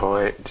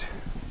 tight,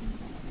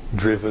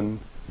 driven.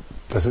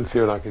 Doesn't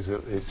feel like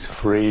it's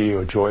free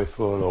or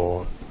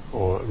joyful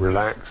or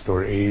relaxed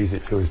or at ease.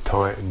 It feels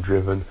tight and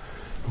driven.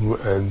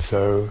 And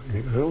so, I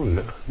don't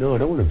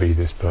want to be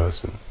this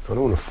person. I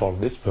don't want to follow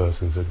this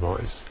person's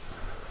advice.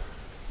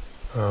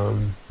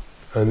 And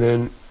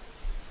then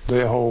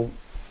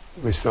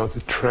we start to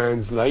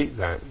translate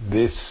that.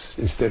 This,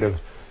 instead of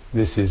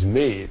this is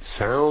me, it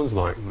sounds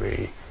like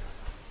me,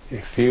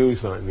 it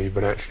feels like me,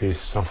 but actually it's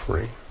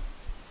suffering.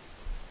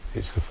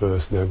 It's the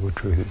first noble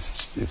truth.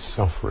 It's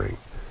suffering.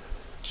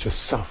 It's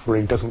just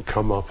suffering. Doesn't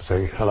come up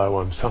saying, hello,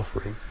 I'm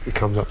suffering. It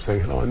comes up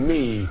saying, hello, I'm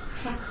me.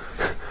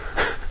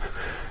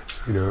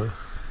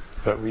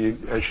 But when you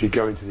actually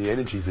go into the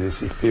energies of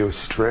this, it feels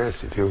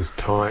stress, it feels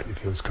tight, it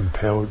feels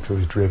compelled, it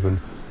feels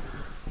driven.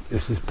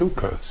 This is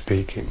dukkha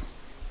speaking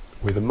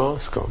with a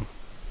mask on.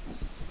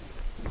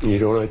 You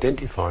don't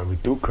identify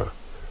with dukkha,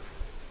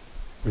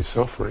 with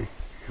suffering.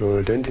 You don't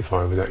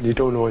identify with that. You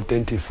don't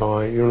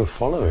identify, you don't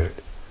follow it.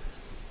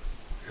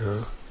 You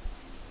know?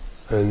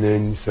 And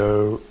then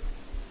so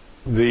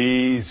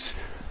these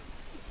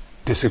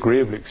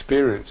disagreeable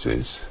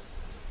experiences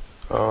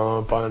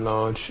are by and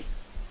large,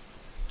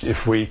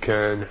 if we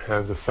can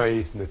have the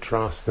faith and the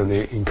trust and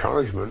the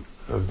encouragement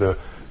of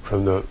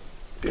from the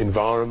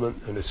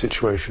environment and the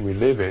situation we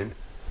live in,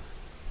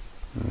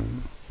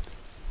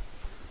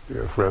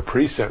 for our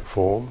precept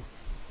form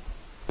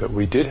that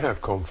we did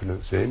have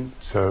confidence in,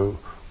 so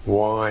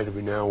why do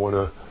we now want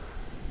to,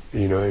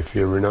 if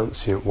you're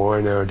renunciant, why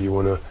now do you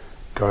want to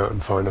go out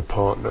and find a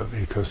partner?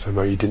 Because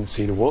somehow you didn't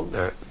seem to want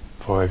that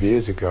 5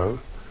 years ago,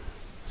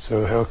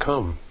 so how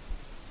come?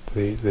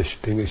 The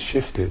thing has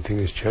shifted, thing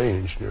has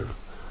changed,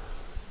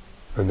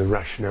 and the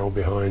rationale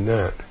behind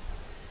that.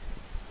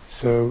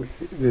 So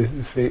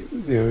there's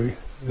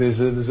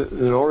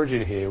an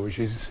origin here, which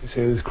is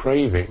there's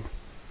craving,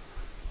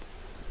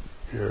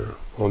 and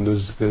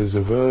there's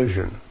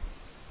aversion,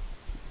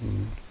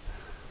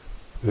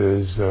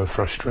 there's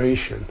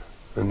frustration,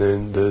 and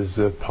then there's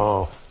the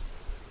path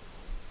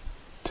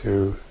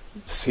to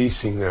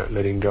ceasing that,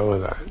 letting go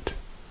of that.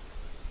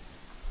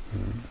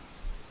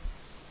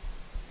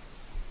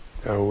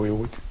 How we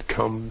would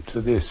come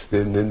to this?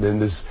 Then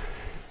there's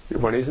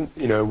one isn't,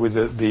 with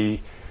the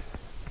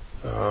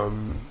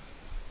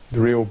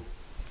real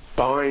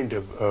bind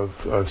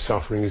of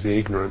suffering is the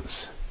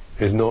ignorance,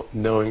 is not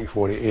knowing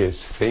for what it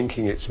is,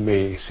 thinking it's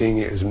me, seeing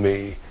it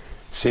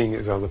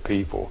as other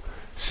people,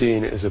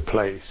 seeing it as a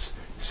place,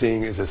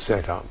 seeing it as a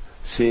setup,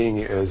 seeing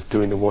it as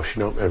doing the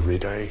washing up every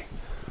day.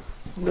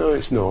 No,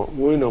 it's not.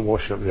 We're not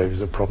washing up every day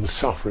is a problem.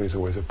 Suffering is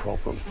always a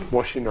problem.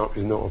 Washing up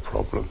is not a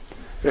problem.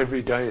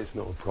 Every day it's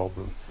not a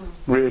problem.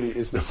 Really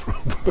isn't a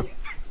problem.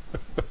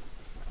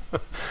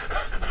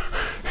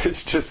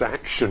 It's just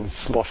action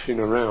sloshing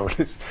around.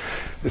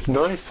 It's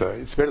nicer.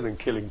 It's better than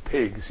killing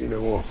pigs, you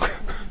know what?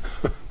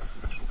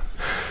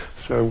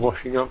 So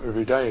washing up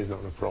every day is not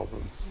a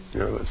problem.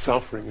 That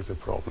suffering is a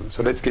problem.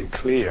 So let's get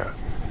clear.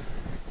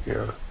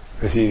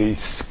 As you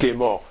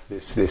skim off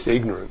this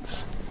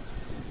ignorance.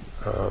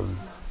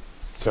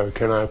 So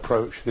can I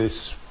approach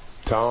this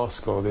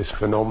task or this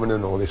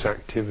phenomenon or this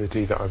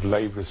activity that I've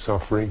labelled as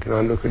suffering? Can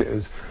I look at it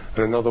as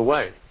in another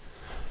way?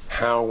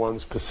 How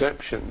one's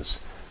perceptions,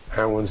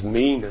 how one's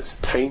meanness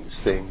taints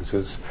things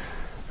as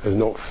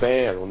not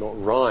fair or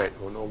not right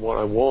or not what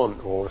I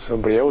want or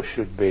somebody else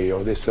should be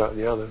or this, that,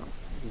 the other.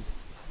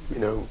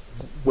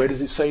 Where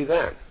does it say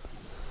that?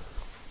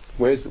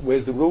 Where's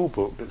the rule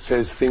book that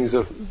says things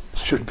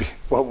should be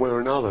one way or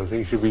another,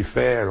 things should be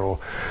fair, or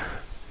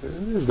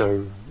there's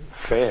no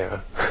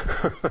fair.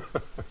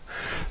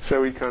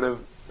 So we kind of,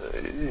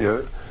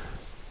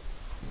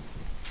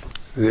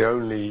 the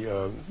only,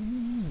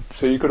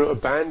 so you've got to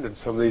abandon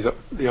some of these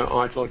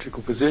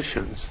ideological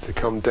positions to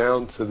come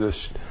down to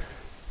this,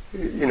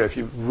 if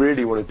you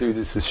really want to do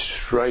this as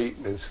straight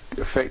and as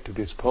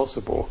effectively as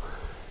possible,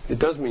 it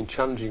does mean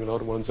challenging a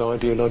lot of one's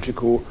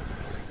ideological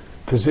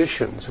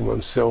positions and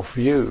one's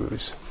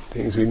self-views,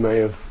 things we may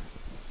have,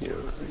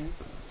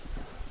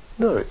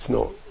 no, it's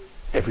not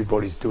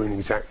everybody's doing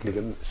exactly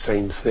the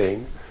same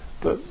thing,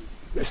 but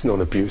it's not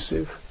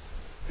abusive,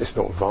 it's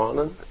not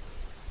violent,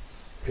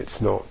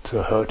 it's not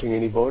hurting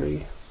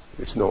anybody,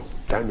 it's not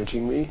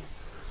damaging me,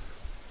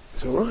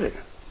 it's alright.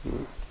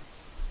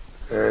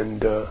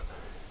 And,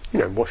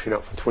 washing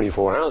up for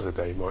 24 hours a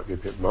day might be a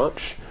bit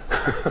much.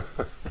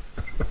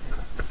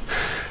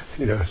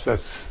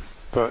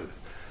 But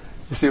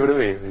you see what I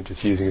mean? I'm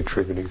just using a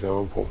trivial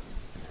example.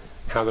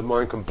 How the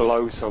mind can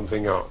blow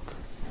something up,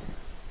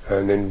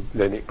 and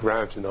then it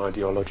grabs an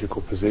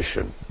ideological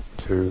position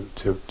to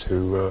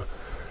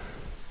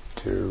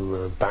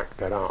back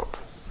that up.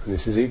 And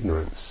this is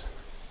ignorance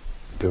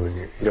doing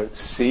it. You don't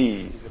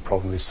see the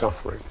problem is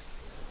suffering.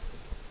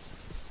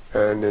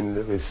 And then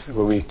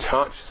when we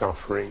touch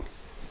suffering,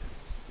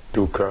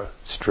 dukkha,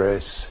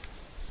 stress,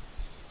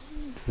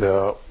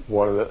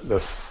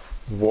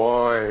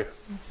 why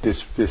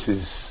this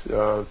is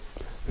the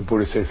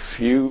Buddha said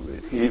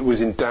it was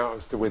in doubt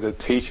as to whether to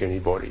teach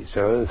anybody,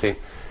 so I don't think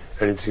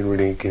anybody's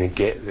really going to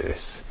get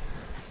this.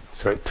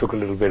 So it took a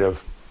little bit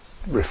of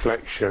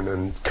reflection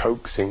and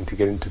coaxing to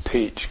get him to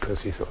teach,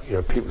 because he thought,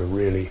 people are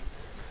really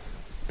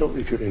not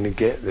really going to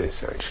get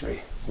this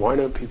actually. Why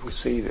don't people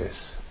see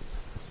this?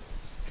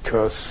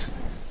 Because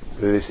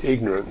there's this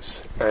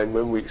ignorance, and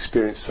when we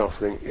experience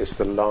suffering, it's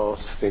the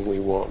last thing we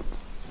want.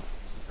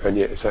 And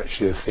yet it's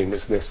actually a thing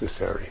that's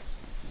necessary.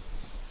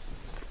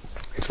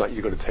 It's like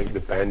you've got to take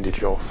the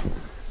bandage off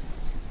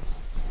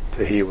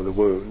to heal the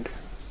wound.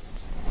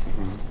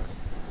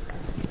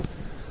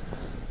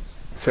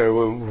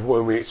 So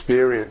when we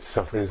experience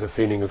suffering, there's a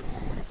feeling of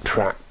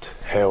trapped,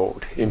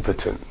 held,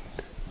 impotent,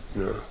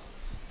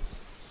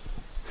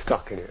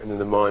 stuck in it, and then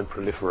the mind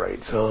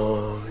proliferates.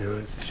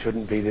 It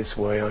shouldn't be this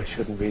way, I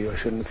shouldn't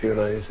feel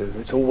like this,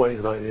 it's always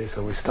like this,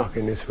 and we're stuck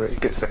in this, it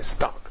gets that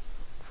stuck,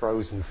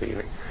 frozen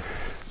feeling.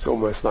 It's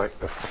almost like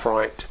the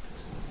fight,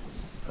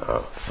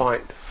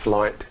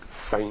 flight,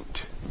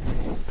 faint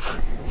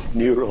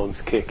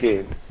neurons kick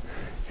in.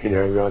 We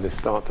either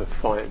start to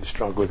fight and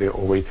struggle with it,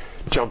 or we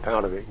jump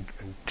out of it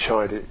and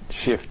try to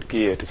shift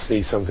gear to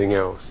see something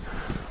else,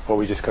 or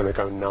we just kind of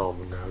go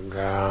numb and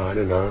go, I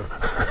don't know.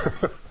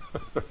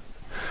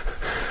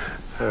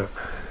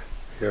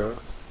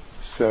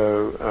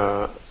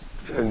 So,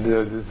 and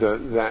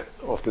that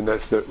often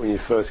that's when you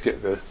first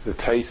get the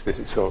taste of this,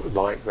 it's sort of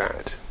like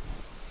that.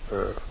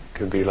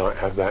 Can be like,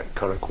 have that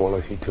kind of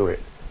quality to it.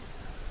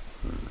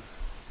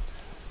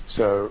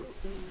 So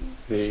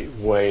the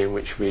way in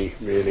which we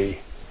really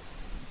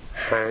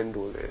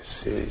handle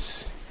this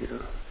is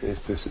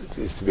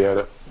to be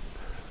able to,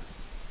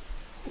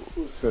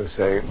 so of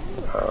saying,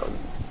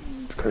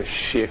 kind of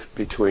shift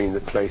between the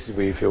places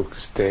where you feel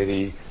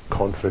steady,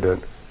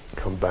 confident,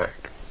 go back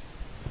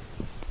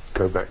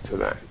to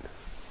that.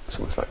 It's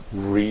almost like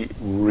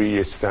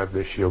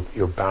re-establish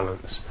your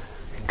balance,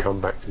 and come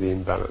back to the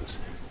imbalance.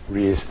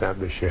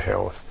 Re-establish your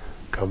health,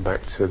 come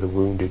back to the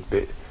wounded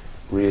bit.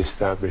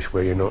 Re-establish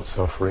where you're not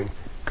suffering,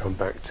 come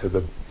back to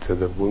the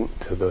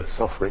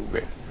suffering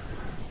bit,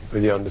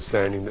 with the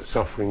understanding that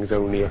suffering is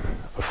only a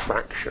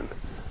fraction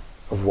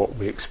of what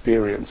we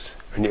experience,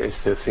 and yet it's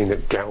the thing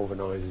that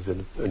galvanizes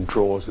and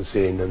draws us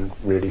in and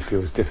really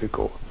feels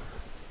difficult.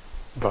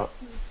 But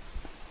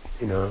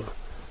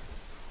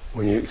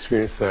when you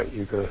experience that,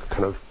 you've got to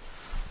kind of,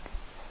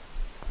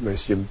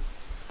 most your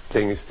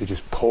thing is to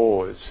just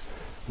pause,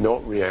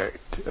 not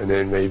react, and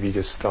then maybe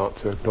just start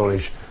to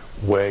acknowledge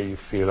where you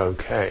feel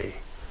okay.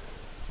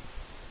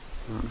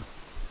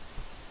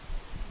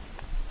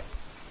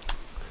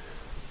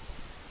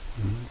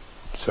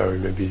 So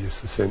maybe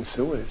just the sense,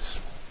 oh, it's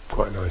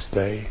quite a nice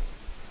day.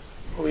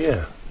 Oh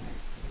yeah.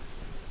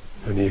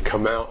 And you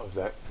come out of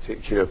that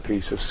particular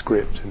piece of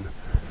script, and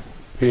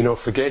you're not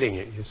forgetting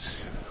it,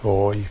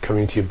 or you come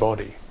into your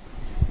body.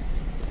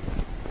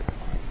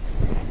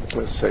 I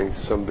was saying to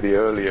somebody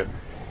earlier,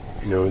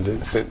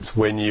 that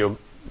when your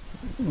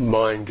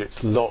mind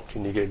gets locked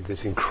and you get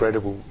this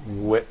incredible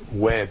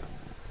web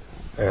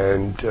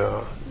and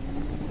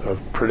of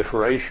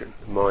proliferation,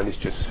 the mind is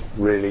just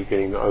really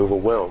getting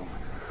overwhelmed.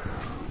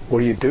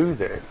 What do you do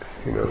then?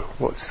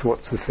 What's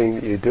the thing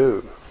that you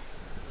do?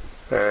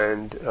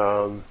 And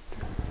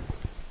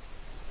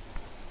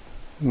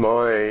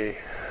my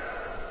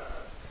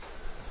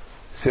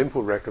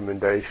simple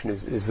recommendation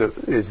is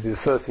the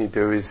first thing you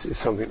do is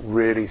something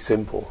really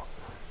simple,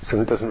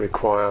 something that doesn't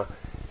require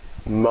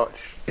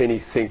much any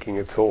thinking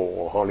at all,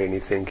 or hardly any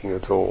thinking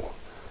at all.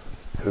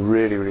 So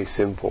really, really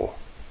simple.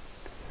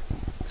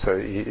 So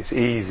it's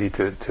easy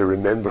to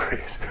remember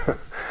it.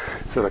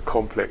 It's not a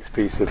complex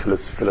piece of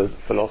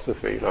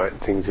philosophy, like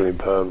things are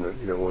impermanent.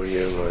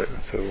 Right?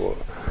 So what?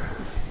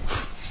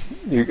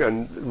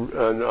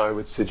 And I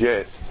would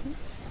suggest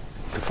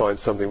to find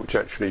something which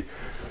actually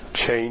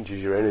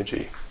changes your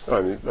energy.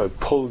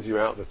 Pulls you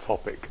out of the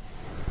topic.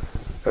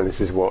 And this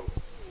is what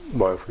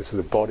mindfulness of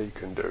the body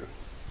can do.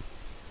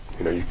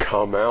 You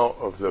come out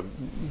of the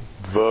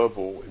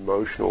verbal,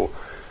 emotional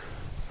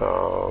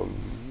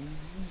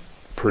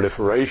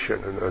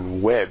proliferation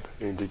and web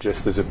into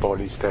just as a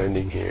body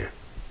standing here,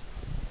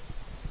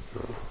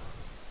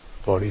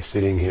 body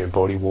sitting here,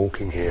 body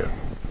walking here.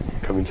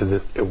 Come into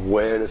the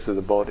awareness of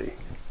the body,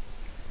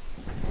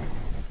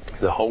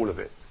 the whole of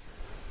it.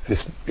 And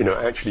it's,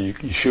 actually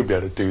you should be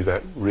able to do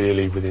that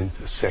really within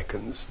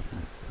seconds.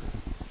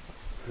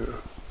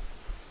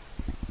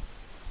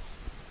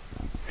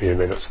 You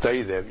may not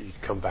stay there, but you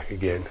come back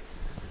again.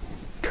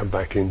 Come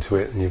back into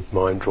it, and your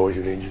mind draws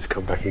you in, and you just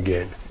come back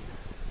again.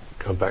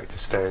 Come back to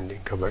standing,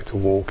 come back to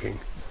walking.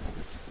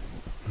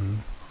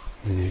 And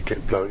you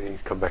get blown in, you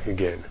come back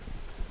again.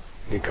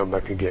 And you come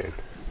back again.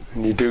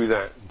 And you do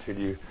that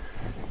until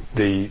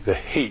the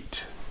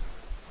heat,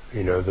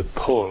 the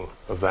pull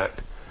of that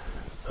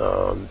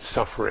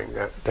suffering,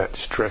 that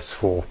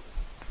stressful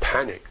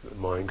panic that the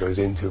mind goes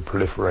into, a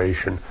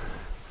proliferation,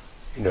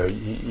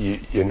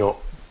 you're not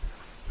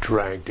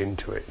dragged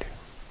into it.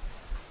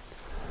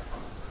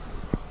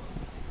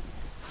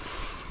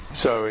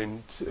 So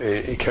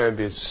it can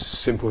be a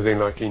simple thing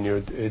like in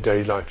your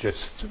daily life,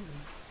 just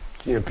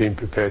being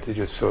prepared to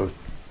just sort of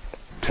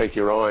take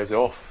your eyes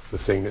off the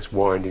thing that's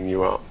winding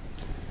you up.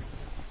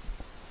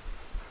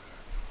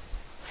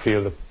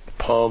 Feel the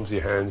palms of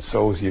your hands,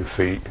 soles of your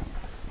feet,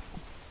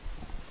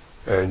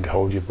 and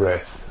hold your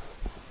breath.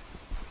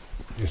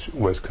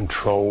 Just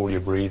control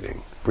your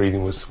breathing.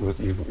 Breathing was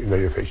you know,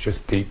 if it's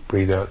just deep,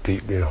 breathe out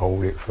deeply and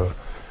hold it for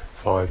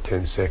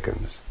 5-10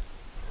 seconds.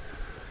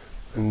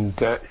 And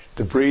that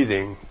the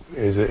breathing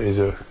is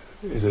a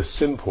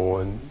simple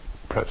and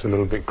perhaps a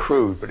little bit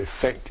crude but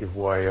effective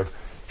way of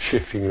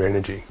shifting your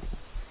energy.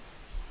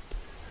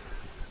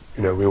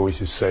 We always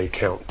just say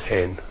count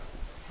 10.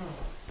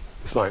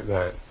 It's like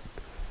that.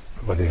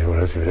 What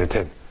else is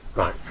 10?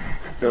 Right.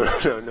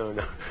 No.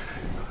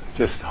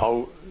 Just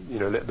hold.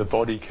 Let the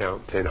body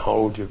count 10.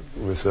 Hold your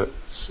with a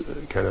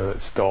kind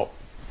of stop.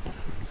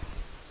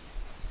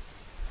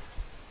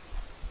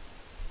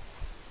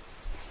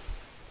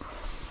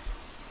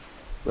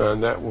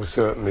 And that will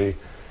certainly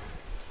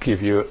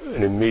give you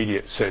an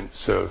immediate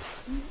sense of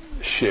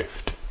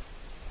shift.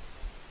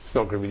 It's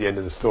not going to be the end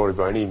of the story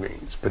by any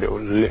means, but it will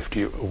lift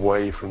you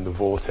away from the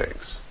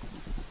vortex.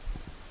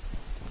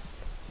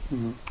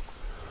 Mm-hmm.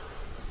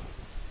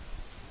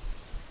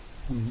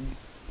 Mm-hmm.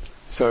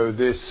 So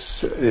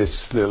this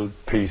little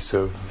piece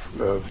of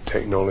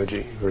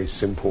technology, very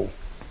simple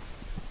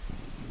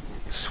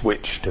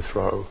switch to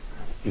throw.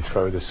 You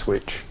throw the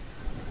switch.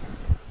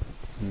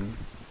 Mm.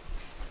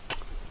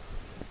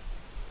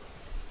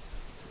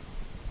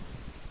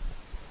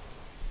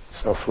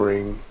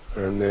 Suffering,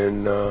 and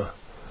then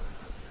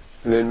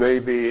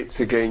maybe it's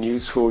again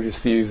useful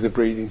just to use the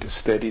breathing to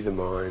steady the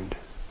mind.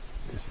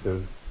 Just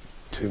the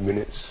 2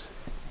 minutes,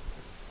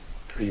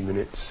 3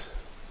 minutes.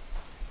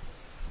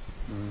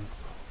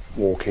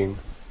 Walking,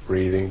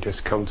 breathing,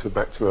 just come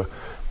back to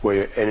where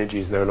your energy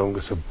is no longer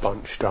so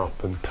bunched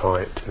up and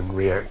tight and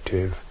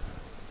reactive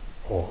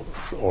or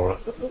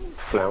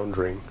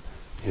floundering.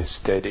 You're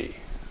steady,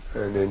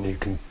 and then you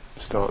can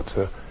start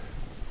to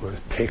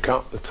pick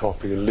up the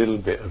topic, a little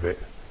bit of it.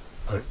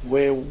 Like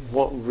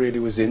what really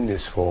was in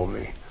this for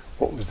me?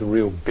 What was the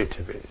real bit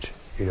of it?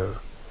 And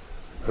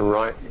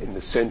right in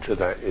the centre of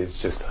that is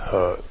just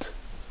hurt.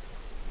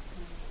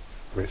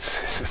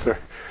 It's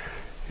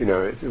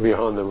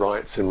behind the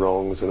rights and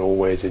wrongs and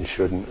always and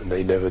shouldn't and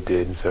they never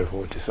did and so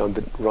forth. Just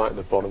right at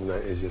the bottom of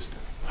that is just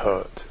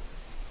hurt.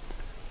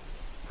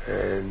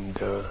 And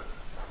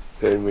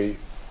then we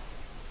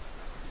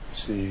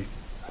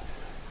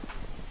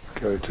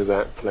go to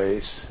that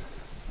place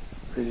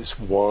and just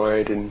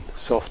widen,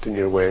 soften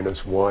your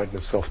awareness, widen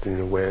and soften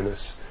your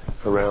awareness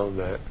around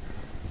that.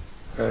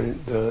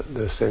 And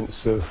the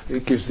sense of,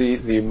 it gives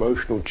the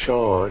emotional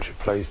charge a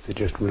place to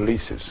just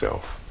release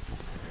itself.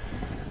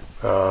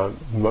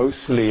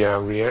 Mostly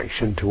our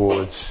reaction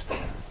towards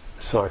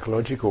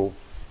psychological,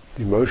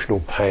 emotional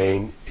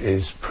pain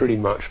is pretty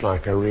much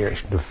like a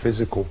reaction to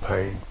physical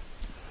pain.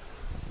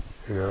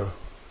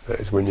 That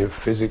is, when you're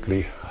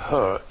physically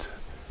hurt,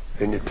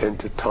 then you tend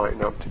to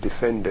tighten up to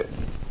defend it.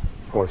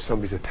 Or if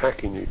somebody's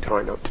attacking you,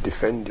 tighten up to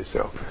defend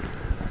yourself.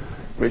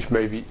 Which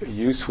may be a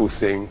useful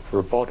thing for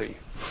a body,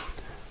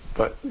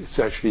 but it's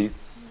actually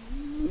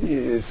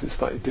is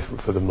slightly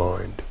different for the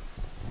mind.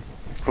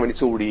 When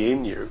it's already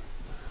in you,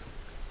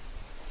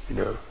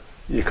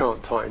 you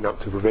can't tighten up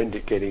to prevent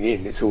it getting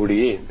in, it's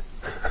already in.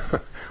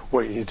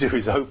 What you do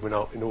is open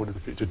up in order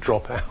for it to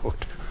drop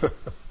out.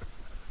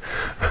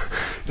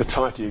 The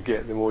tighter you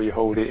get, the more you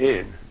hold it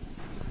in.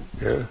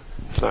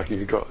 It's like if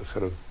you've got a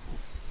sort of,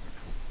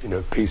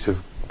 piece of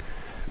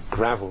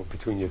gravel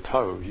between your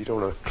toes, you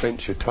don't want to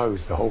clench your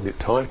toes to hold it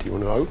tight, you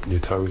want to open your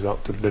toes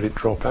up to let it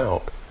drop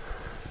out.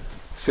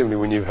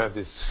 Similarly, when you have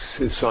this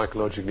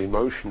psychologically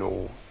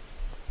emotional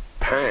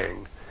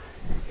pang,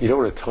 you don't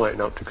want to tighten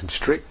up to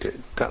constrict it.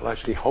 That'll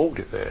actually hold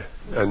it there.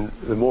 And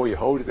the more you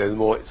hold it there, the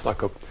more it's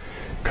like a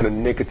kind of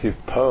negative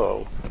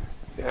pearl.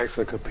 It acts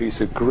like a piece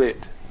of grit,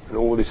 and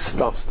all this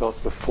stuff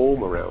starts to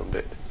form around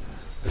it.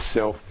 The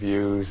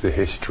self-views, the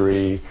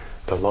history,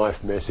 the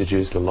life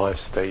messages, the life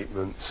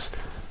statements,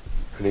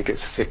 and it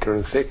gets thicker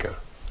and thicker.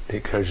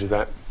 Because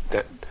that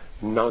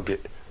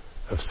nugget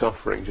of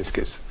suffering just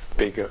gets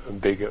bigger and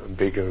bigger and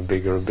bigger and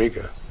bigger and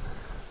bigger.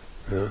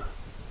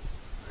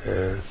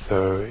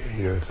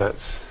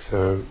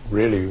 So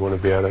really we want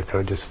to be able to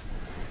kind of just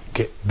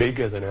get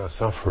bigger than our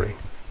suffering.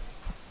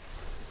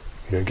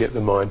 Get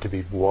the mind to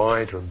be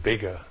wider and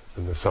bigger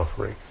than the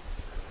suffering,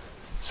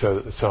 so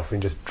that the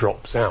suffering just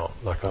drops out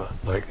like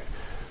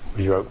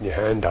when you open your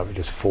hand up, it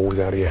just falls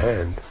out of your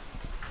hand,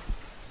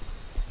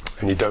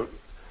 and you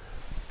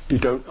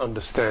don't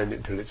understand it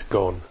until it's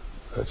gone.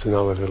 That's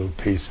another little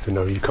piece to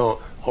know. You can't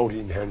hold it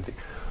in your hand and think,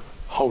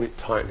 hold it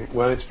tight and think,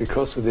 well, it's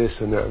because of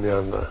this and that and the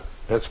other.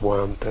 That's why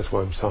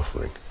I'm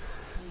suffering.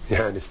 Your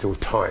hand is still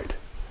tight.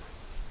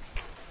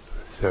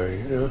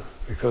 So,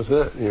 because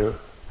of that,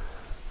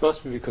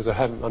 must be because I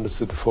haven't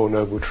understood the Four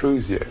Noble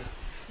Truths yet.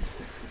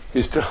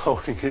 You're still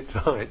holding it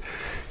tight.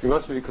 It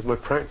must be because my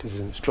practice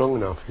isn't strong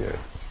enough yet.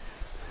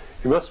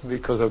 It must be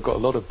because I've got a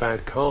lot of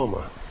bad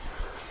karma.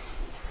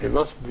 It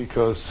must be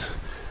because,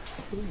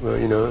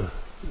 so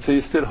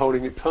you're still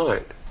holding it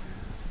tight.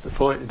 The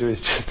point to do is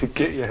just to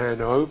get your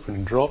hand open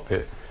and drop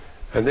it.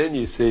 And then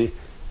you see,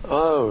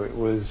 it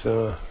was,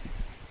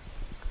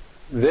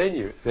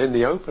 then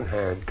the open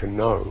hand can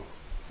know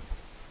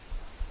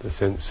the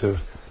sense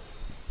of,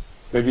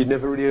 maybe you'd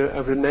never really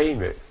ever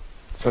name it.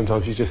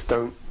 Sometimes you just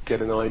don't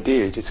get an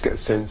idea, you just get a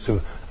sense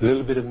of a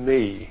little bit of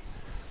me,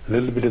 a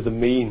little bit of the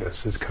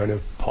meanness has kind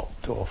of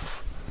popped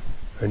off,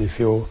 and you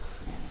feel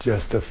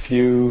just a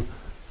few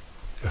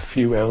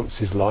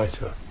ounces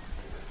lighter.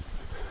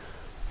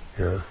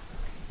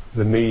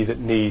 The me that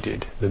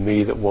needed, the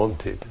me that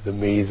wanted, the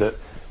me that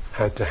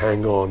had to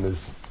hang on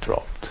has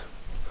dropped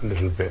a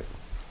little bit.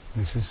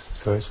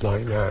 So it's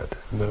like that.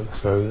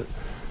 So that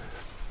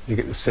you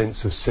get the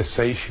sense of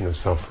cessation of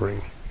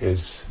suffering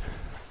is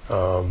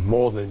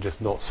more than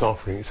just not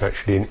suffering. It's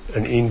actually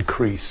an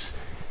increase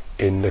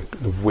in the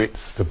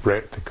width, the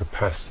breadth, the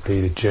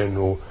capacity, the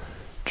general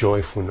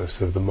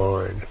joyfulness of the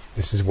mind.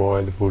 This is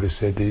why the Buddha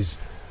said these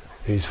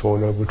Four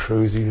Noble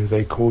Truths, even if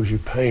they cause you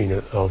pain,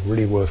 are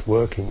really worth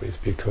working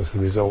with, because the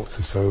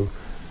results are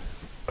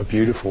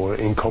beautiful and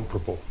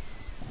incomparable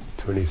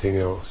to anything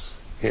else.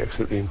 Yeah,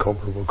 absolutely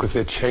incomparable, because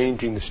they're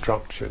changing the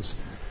structures,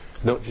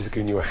 not just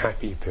giving you a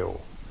happy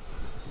pill.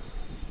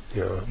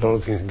 You know, a lot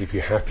of things can give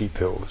you happy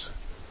pills,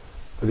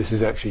 but this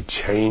is actually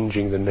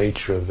changing the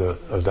nature of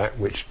that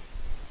which,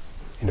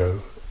 you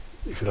know,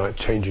 if you like,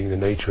 changing the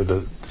nature of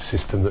the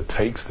system that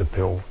takes the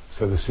pill,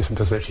 so the system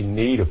doesn't actually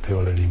need a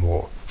pill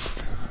anymore.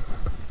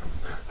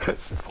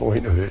 That's the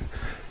point of it.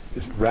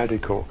 It's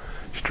radical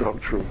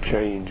structural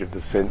change of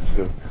the sense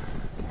of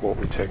what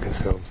we take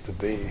ourselves to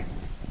be.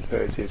 So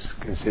it's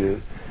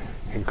considered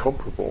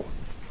incomparable.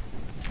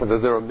 Although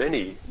there are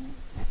many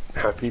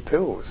happy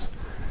pills,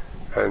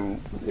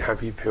 and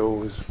happy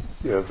pills,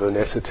 you know, of an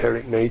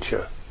esoteric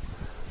nature,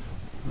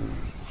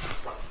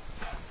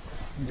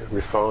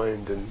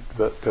 refined,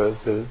 but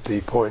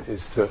the point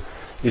is that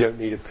you don't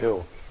need a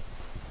pill.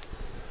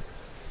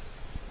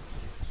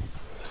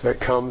 So it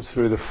comes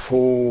through the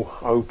full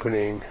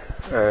opening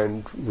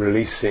and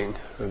releasing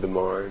of the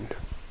mind.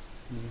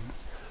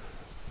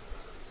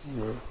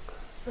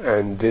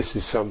 And this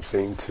is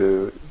something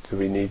that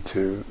we need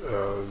to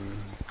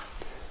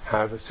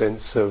have a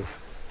sense of.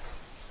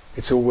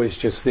 It's always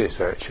just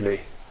this,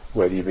 actually,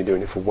 whether you've been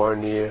doing it for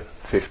 1 year,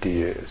 50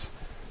 years.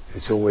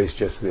 It's always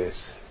just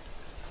this,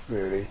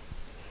 really.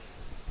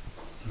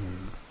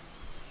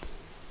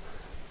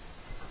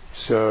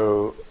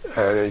 So,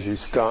 and as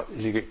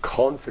you get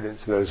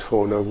confidence in those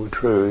Four Noble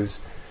Truths,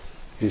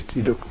 you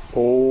look at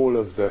all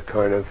of the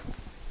kind of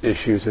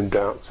issues and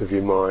doubts of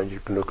your mind.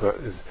 You can look at,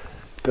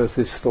 does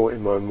this thought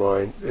in my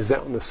mind, is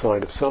that on the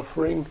side of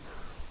suffering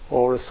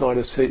or a side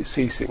of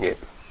ceasing it?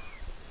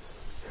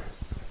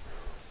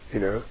 You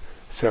know,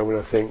 so when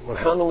I think, well,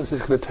 how long is this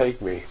going to take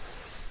me?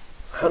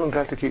 How long do I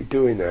have to keep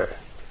doing that?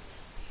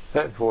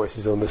 That voice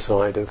is on the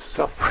side of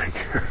suffering.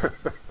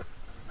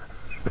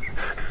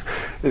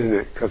 Isn't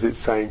it? Because it's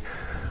saying,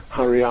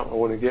 hurry up, I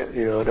want to get,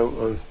 you know, I don't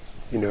want,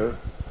 you know,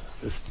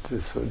 this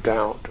sort of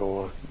doubt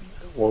or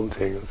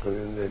wanting or something.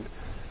 And then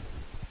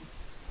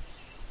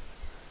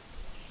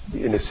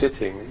in a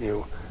sitting,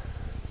 you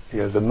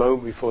know, the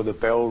moment before the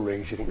bell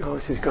rings, you think, oh,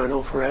 this is going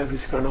on forever,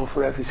 this is going on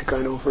forever, this is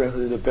going on forever,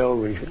 and then the bell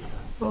rings, you think,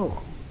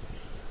 oh.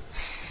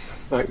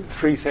 Like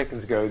 3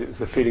 seconds ago, it was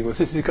the feeling was,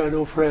 this is going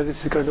on forever,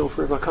 this is going on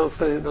forever, I can't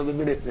stay another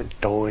minute, and then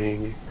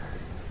dying.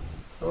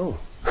 Oh.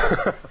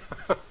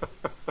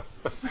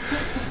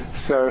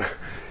 So,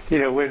 you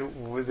know,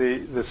 when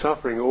the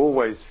suffering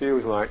always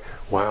feels like,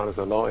 wow, there's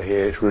a lot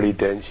here, it's really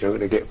dense, you're not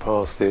going to get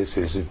past this,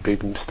 this is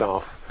big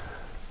stuff,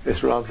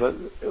 it's rather,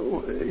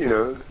 you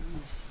know,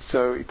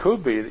 so it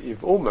could be that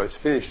you've almost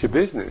finished your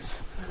business,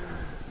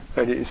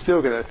 and you're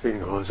still getting that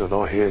feeling, oh, there's a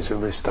lot here, so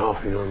much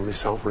stuff, you know, I'm really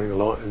suffering a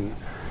lot, and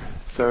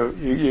so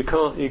you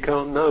can't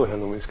know how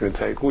long it's going to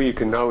take. All you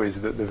can know is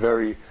that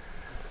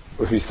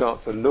if you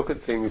start to look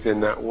at things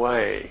in that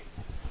way,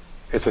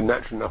 it's a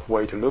natural enough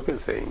way to look at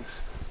things,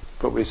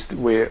 but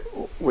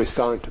we're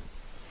starting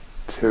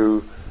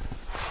to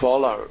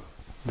follow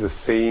the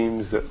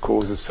themes that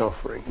cause us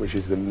suffering, which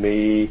is the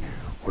me,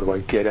 what do I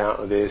get out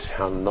of this,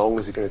 how long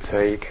is it going to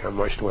take, how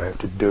much do I have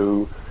to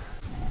do,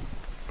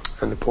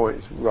 and the point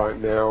is right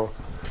now,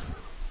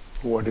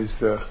 what is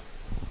the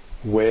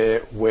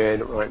where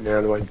right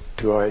now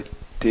do I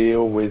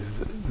deal with,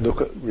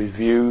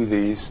 review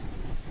these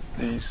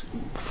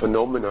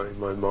phenomena in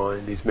my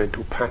mind, these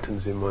mental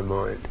patterns in my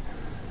mind,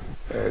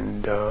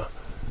 and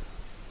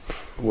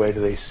where do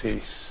they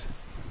cease?